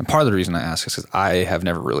process. And part of the reason I ask is because I have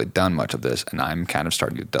never really done much of this, and I'm kind of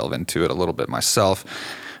starting to delve into it a little bit myself.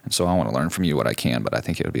 And so I want to learn from you what I can, but I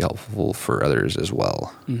think it would be helpful for others as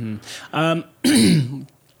well. Mm-hmm.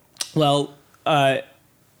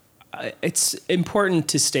 It's important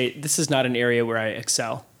to state this is not an area where I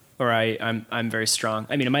excel or I'm very strong.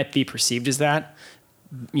 I mean, it might be perceived as that,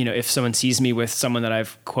 if someone sees me with someone that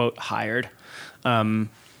I've, quote, hired.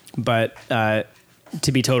 But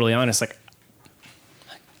to be totally honest, like,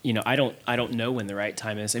 I don't know when the right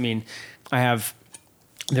time is. I mean,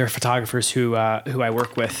 there are photographers who I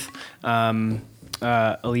work with, Elisa,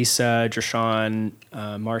 Drashawn,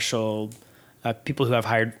 Marshall, people who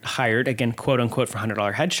I've hired again, quote unquote, for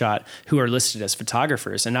 $100 headshot, who are listed as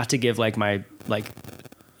photographers. And not to give like my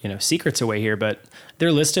secrets away here, but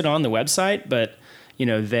they're listed on the website. But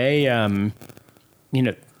they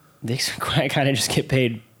kind of just get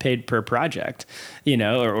paid per project,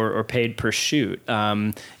 or paid per shoot.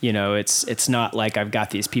 It's not like I've got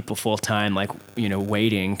these people full time, like,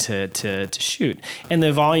 waiting to shoot. And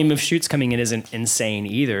the volume of shoots coming in isn't insane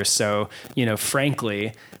either. So,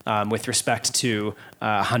 frankly, with respect to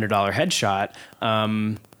 $100 headshot,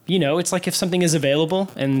 it's like if something is available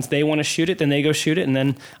and they want to shoot it, then they go shoot it, and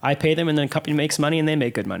then I pay them, and then the company makes money and they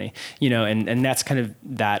make good money, and that's kind of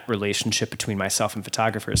that relationship between myself and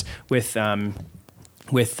photographers.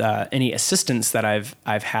 With any assistants that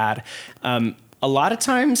I've had, a lot of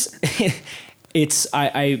times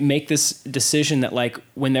I make this decision that, like,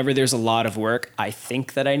 whenever there's a lot of work, I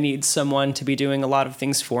think that I need someone to be doing a lot of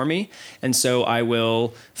things for me. And so I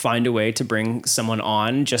will find a way to bring someone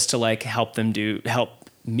on just to, like, help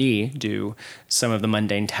me do some of the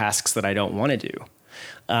mundane tasks that I don't want to do.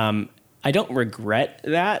 I don't regret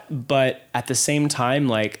that, but at the same time,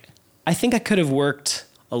 like, I think I could have worked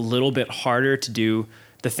a little bit harder to do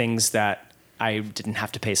the things that I didn't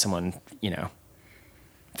have to pay someone,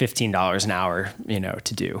 $15 an hour,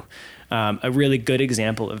 to do. A really good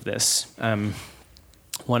example of this,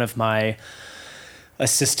 one of my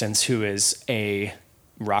assistants, who is a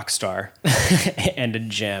rock star and a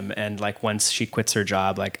gem, and like, once she quits her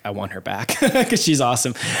job, like, I want her back because she's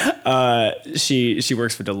awesome. She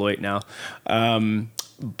works for Deloitte now.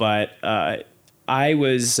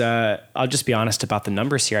 I'll just be honest about the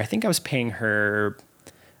numbers here. I think I was paying her,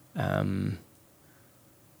 I don't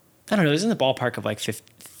know, it was in the ballpark of like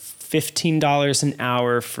 $15 an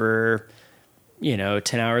hour for,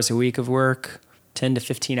 10 hours a week of work, 10 to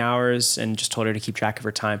 15 hours, and just told her to keep track of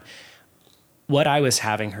her time. What I was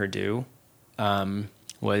having her do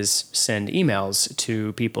was send emails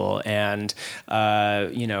to people, and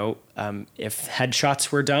if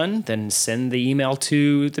headshots were done, then send the email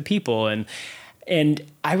to the people, and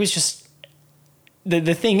I was just,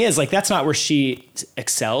 the thing is, like, that's not where she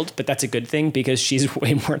excelled, but that's a good thing because she's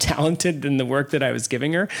way more talented than the work that I was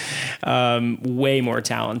giving her. Way more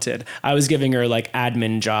talented. I was giving her like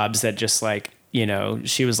admin jobs that just, like,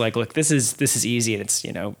 she was like, look, this is easy, and it's,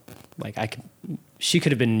 like, she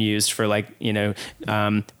could have been used for, like,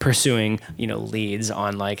 pursuing, leads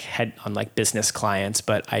on like business clients,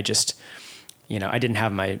 but I just, I didn't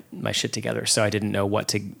have my shit together, so I didn't know what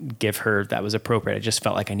to give her that was appropriate. I just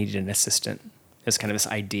felt like I needed an assistant. It's kind of this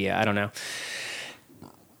idea. I don't know.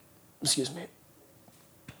 Excuse me.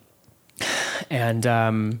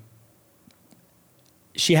 And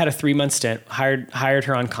she had a 3-month stint. Hired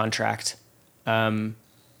her on contract.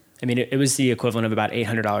 It was the equivalent of about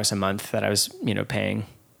 $800 a month that I was, paying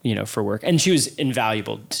for work. And she was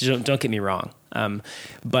invaluable. Don't get me wrong.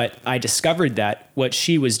 But I discovered that what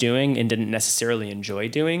she was doing and didn't necessarily enjoy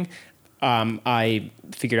doing, I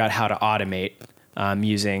figured out how to automate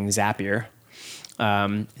using Zapier,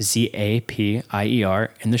 Zapier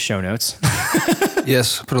in the show notes.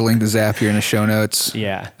 Yes, put a link to Zapier in the show notes.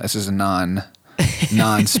 Yeah. This is a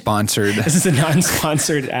non-sponsored. This is a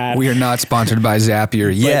non-sponsored ad. We are not sponsored by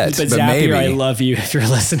Zapier yet, but Zapier, maybe. I love you if you're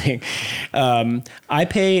listening. I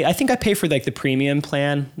think I pay for like the premium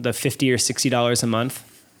plan, the $50 or $60 a month.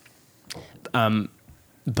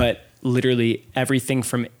 But literally everything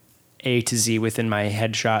from A to Z within my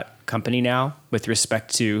headshot company now, with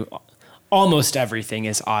respect to almost everything,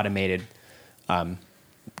 is automated,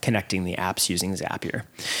 connecting the apps using Zapier.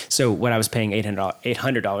 So what I was paying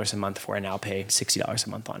 $800 a month for, I now pay $60 a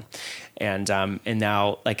month on. And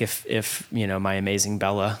now, like, if my amazing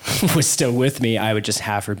Bella was still with me, I would just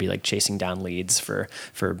have her be like chasing down leads for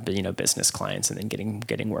business clients and then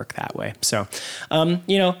getting work that way. So, I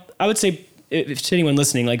would say, if to anyone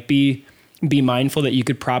listening, like, be mindful that you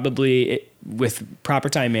could probably, with proper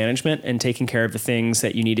time management and taking care of the things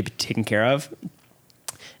that you need to be taken care of,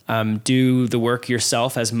 do the work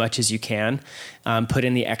yourself as much as you can, put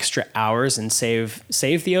in the extra hours and save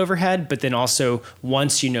the overhead. But then also,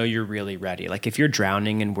 once you're really ready, like if you're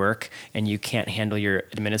drowning in work and you can't handle your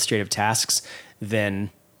administrative tasks, then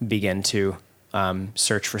begin to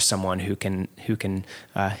search for someone who can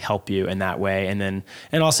help you in that way, and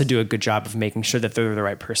also do a good job of making sure that they're the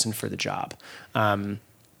right person for the job.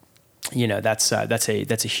 That's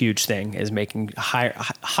a huge thing, is making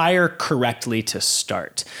hire correctly to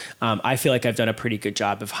start. I feel like I've done a pretty good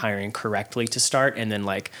job of hiring correctly to start, and then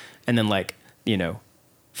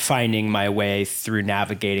finding my way through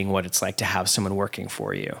navigating what it's like to have someone working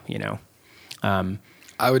for you.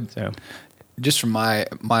 I would, just from my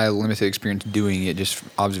limited experience doing it, just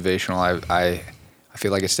observational, I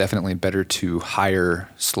feel like it's definitely better to hire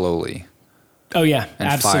slowly. Oh yeah, and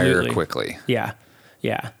absolutely. Fire quickly. Yeah.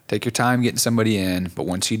 Yeah. Take your time getting somebody in, but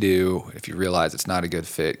once you do, if you realize it's not a good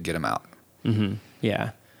fit, get them out. Mm-hmm. Yeah.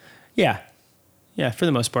 Yeah. Yeah. For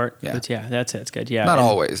the most part. Yeah. But yeah, that's it. It's good. Yeah. Not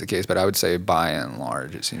always the case, but I would say by and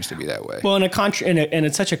large, it seems to be that way. Well, in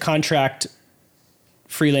it's such a contract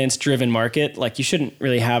freelance driven market, like you shouldn't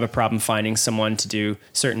really have a problem finding someone to do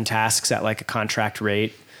certain tasks at like a contract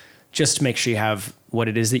rate. Just make sure you have what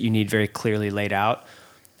it is that you need very clearly laid out.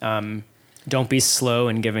 Don't be slow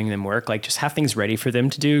in giving them work. Like, just have things ready for them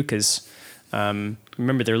to do, because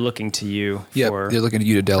remember, they're looking to you. Yeah, they're looking to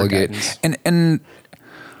you to delegate. And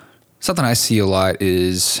something I see a lot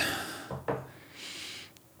is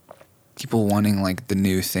people wanting like the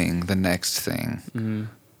new thing, the next thing,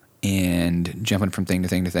 and jumping from thing to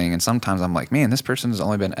thing to thing. And sometimes I'm like, man, this person's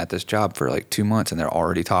only been at this job for like 2 months, and they're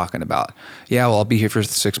already talking about, yeah, well, I'll be here for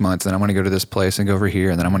 6 months, then I'm going to go to this place and go over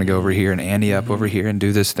here, and then I'm going to go over here and ante up over here and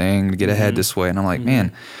do this thing to get ahead this way. And I'm like,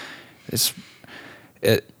 man,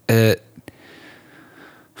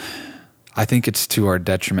 I think it's to our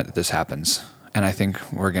detriment that this happens. And I think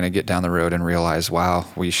we're going to get down the road and realize, wow,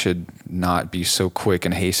 we should not be so quick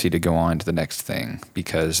and hasty to go on to the next thing,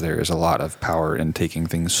 because there is a lot of power in taking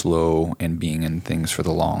things slow and being in things for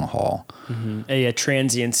the long haul. Mm-hmm. Yeah,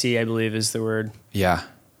 transiency, I believe, is the word. Yeah.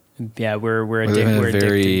 Yeah, we're in a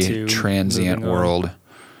very addicted to transient world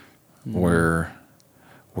where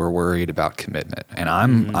we're worried about commitment. And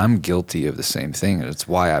I'm guilty of the same thing. It's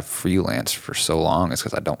why I've freelanced for so long. It's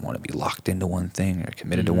because I don't want to be locked into one thing or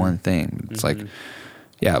committed to one thing. It's like,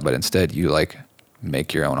 yeah, but instead you like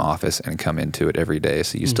make your own office and come into it every day.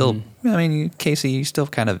 So you still, I mean, Casey, you still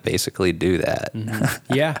kind of basically do that.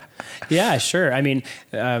 Yeah, sure. I mean,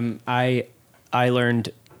 I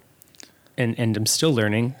learned and I'm still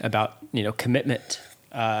learning about, commitment.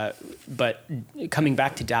 But coming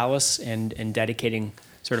back to Dallas and dedicating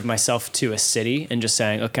sort of myself to a city and just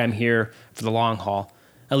saying, okay, I'm here for the long haul,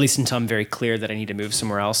 at least until I'm very clear that I need to move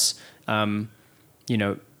somewhere else.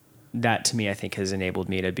 That to me, I think, has enabled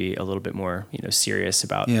me to be a little bit more, serious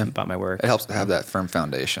about my work. It helps to have that firm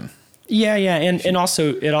foundation. Yeah. And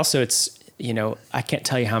also it's, I can't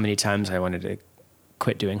tell you how many times I wanted to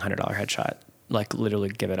quit doing $100 headshot, like literally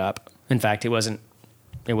give it up. In fact, it wasn't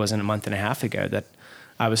a month and a half ago that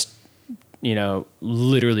I was,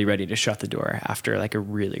 literally ready to shut the door after like a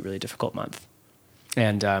really, really difficult month.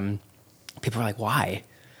 And people were like, why?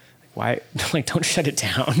 Like, don't shut it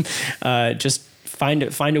down. Just find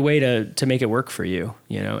a way to make it work for you,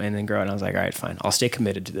 and then grow. And I was like, all right, fine. I'll stay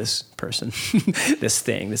committed to this person, this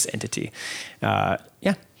thing, this entity.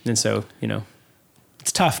 Yeah. And so,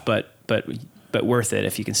 it's tough, but worth it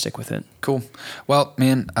if you can stick with it. Cool. Well,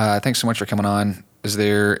 man, thanks so much for coming on. Is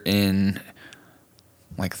there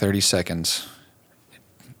like 30 seconds,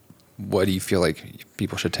 what do you feel like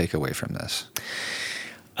people should take away from this?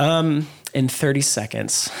 In 30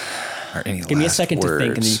 seconds. Or any Give me a second words? to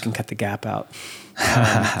think, and then you can cut the gap out.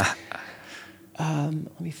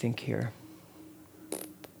 Let me think here.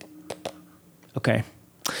 Okay.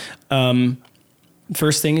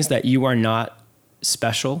 First thing is that you are not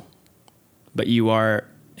special, but you are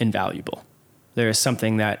invaluable. There is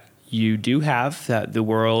something that you do have that the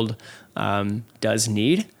world does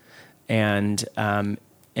need, and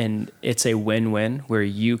it's a win-win where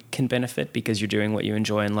you can benefit because you're doing what you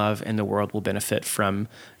enjoy and love, and the world will benefit from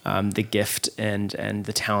the gift and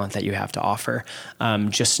the talent that you have to offer.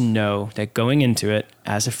 Just know that going into it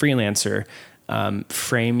as a freelancer,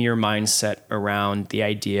 frame your mindset around the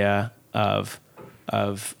idea of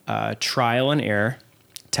trial and error,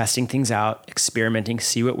 testing things out, experimenting,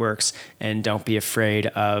 see what works, and don't be afraid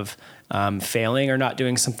of failing or not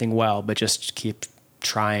doing something well, but just keep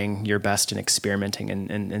trying your best and experimenting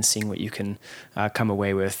and seeing what you can come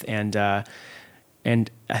away with. And I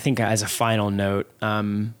think as a final note,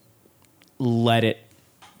 let it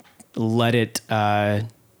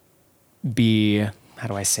be, how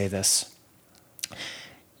do I say this?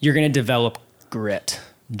 You're going to develop grit,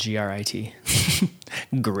 Grit.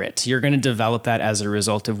 Grit. You're going to develop that as a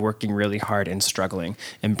result of working really hard and struggling.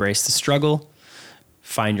 Embrace the struggle,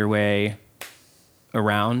 find your way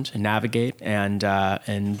around and navigate,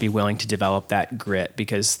 and be willing to develop that grit,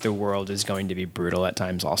 because the world is going to be brutal at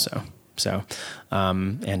times also. So,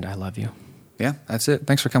 and I love you. Yeah, that's it.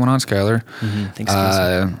 Thanks for coming on, Skylar. Mm-hmm. Thanks,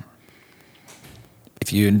 Casey.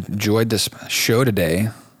 If you enjoyed this show today,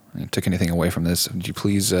 and took anything away from this, would you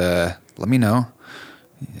please let me know?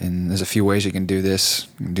 And there's a few ways you can do this.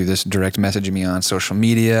 You can do this direct messaging me on social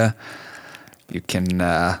media. You can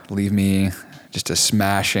leave me just a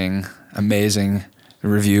smashing, amazing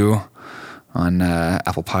review on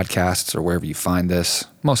Apple Podcasts or wherever you find this.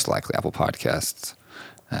 Most likely Apple Podcasts.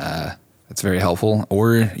 That's very helpful.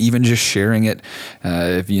 Or even just sharing it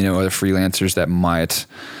if you know other freelancers that might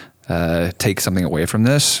take something away from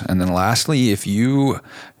this. And then lastly, if you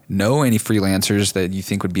know any freelancers that you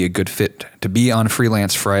think would be a good fit to be on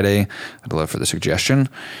Freelance Friday, I'd love for the suggestion.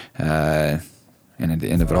 And at the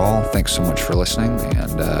end of it all, thanks so much for listening,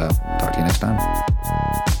 and talk to you next time.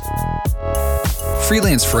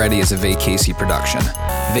 Freelance Friday is a Vacasey production.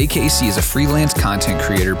 Vacasey is a freelance content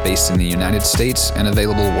creator based in the United States and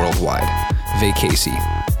available worldwide. Vacasey.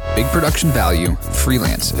 Big production value,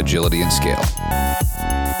 freelance agility and scale.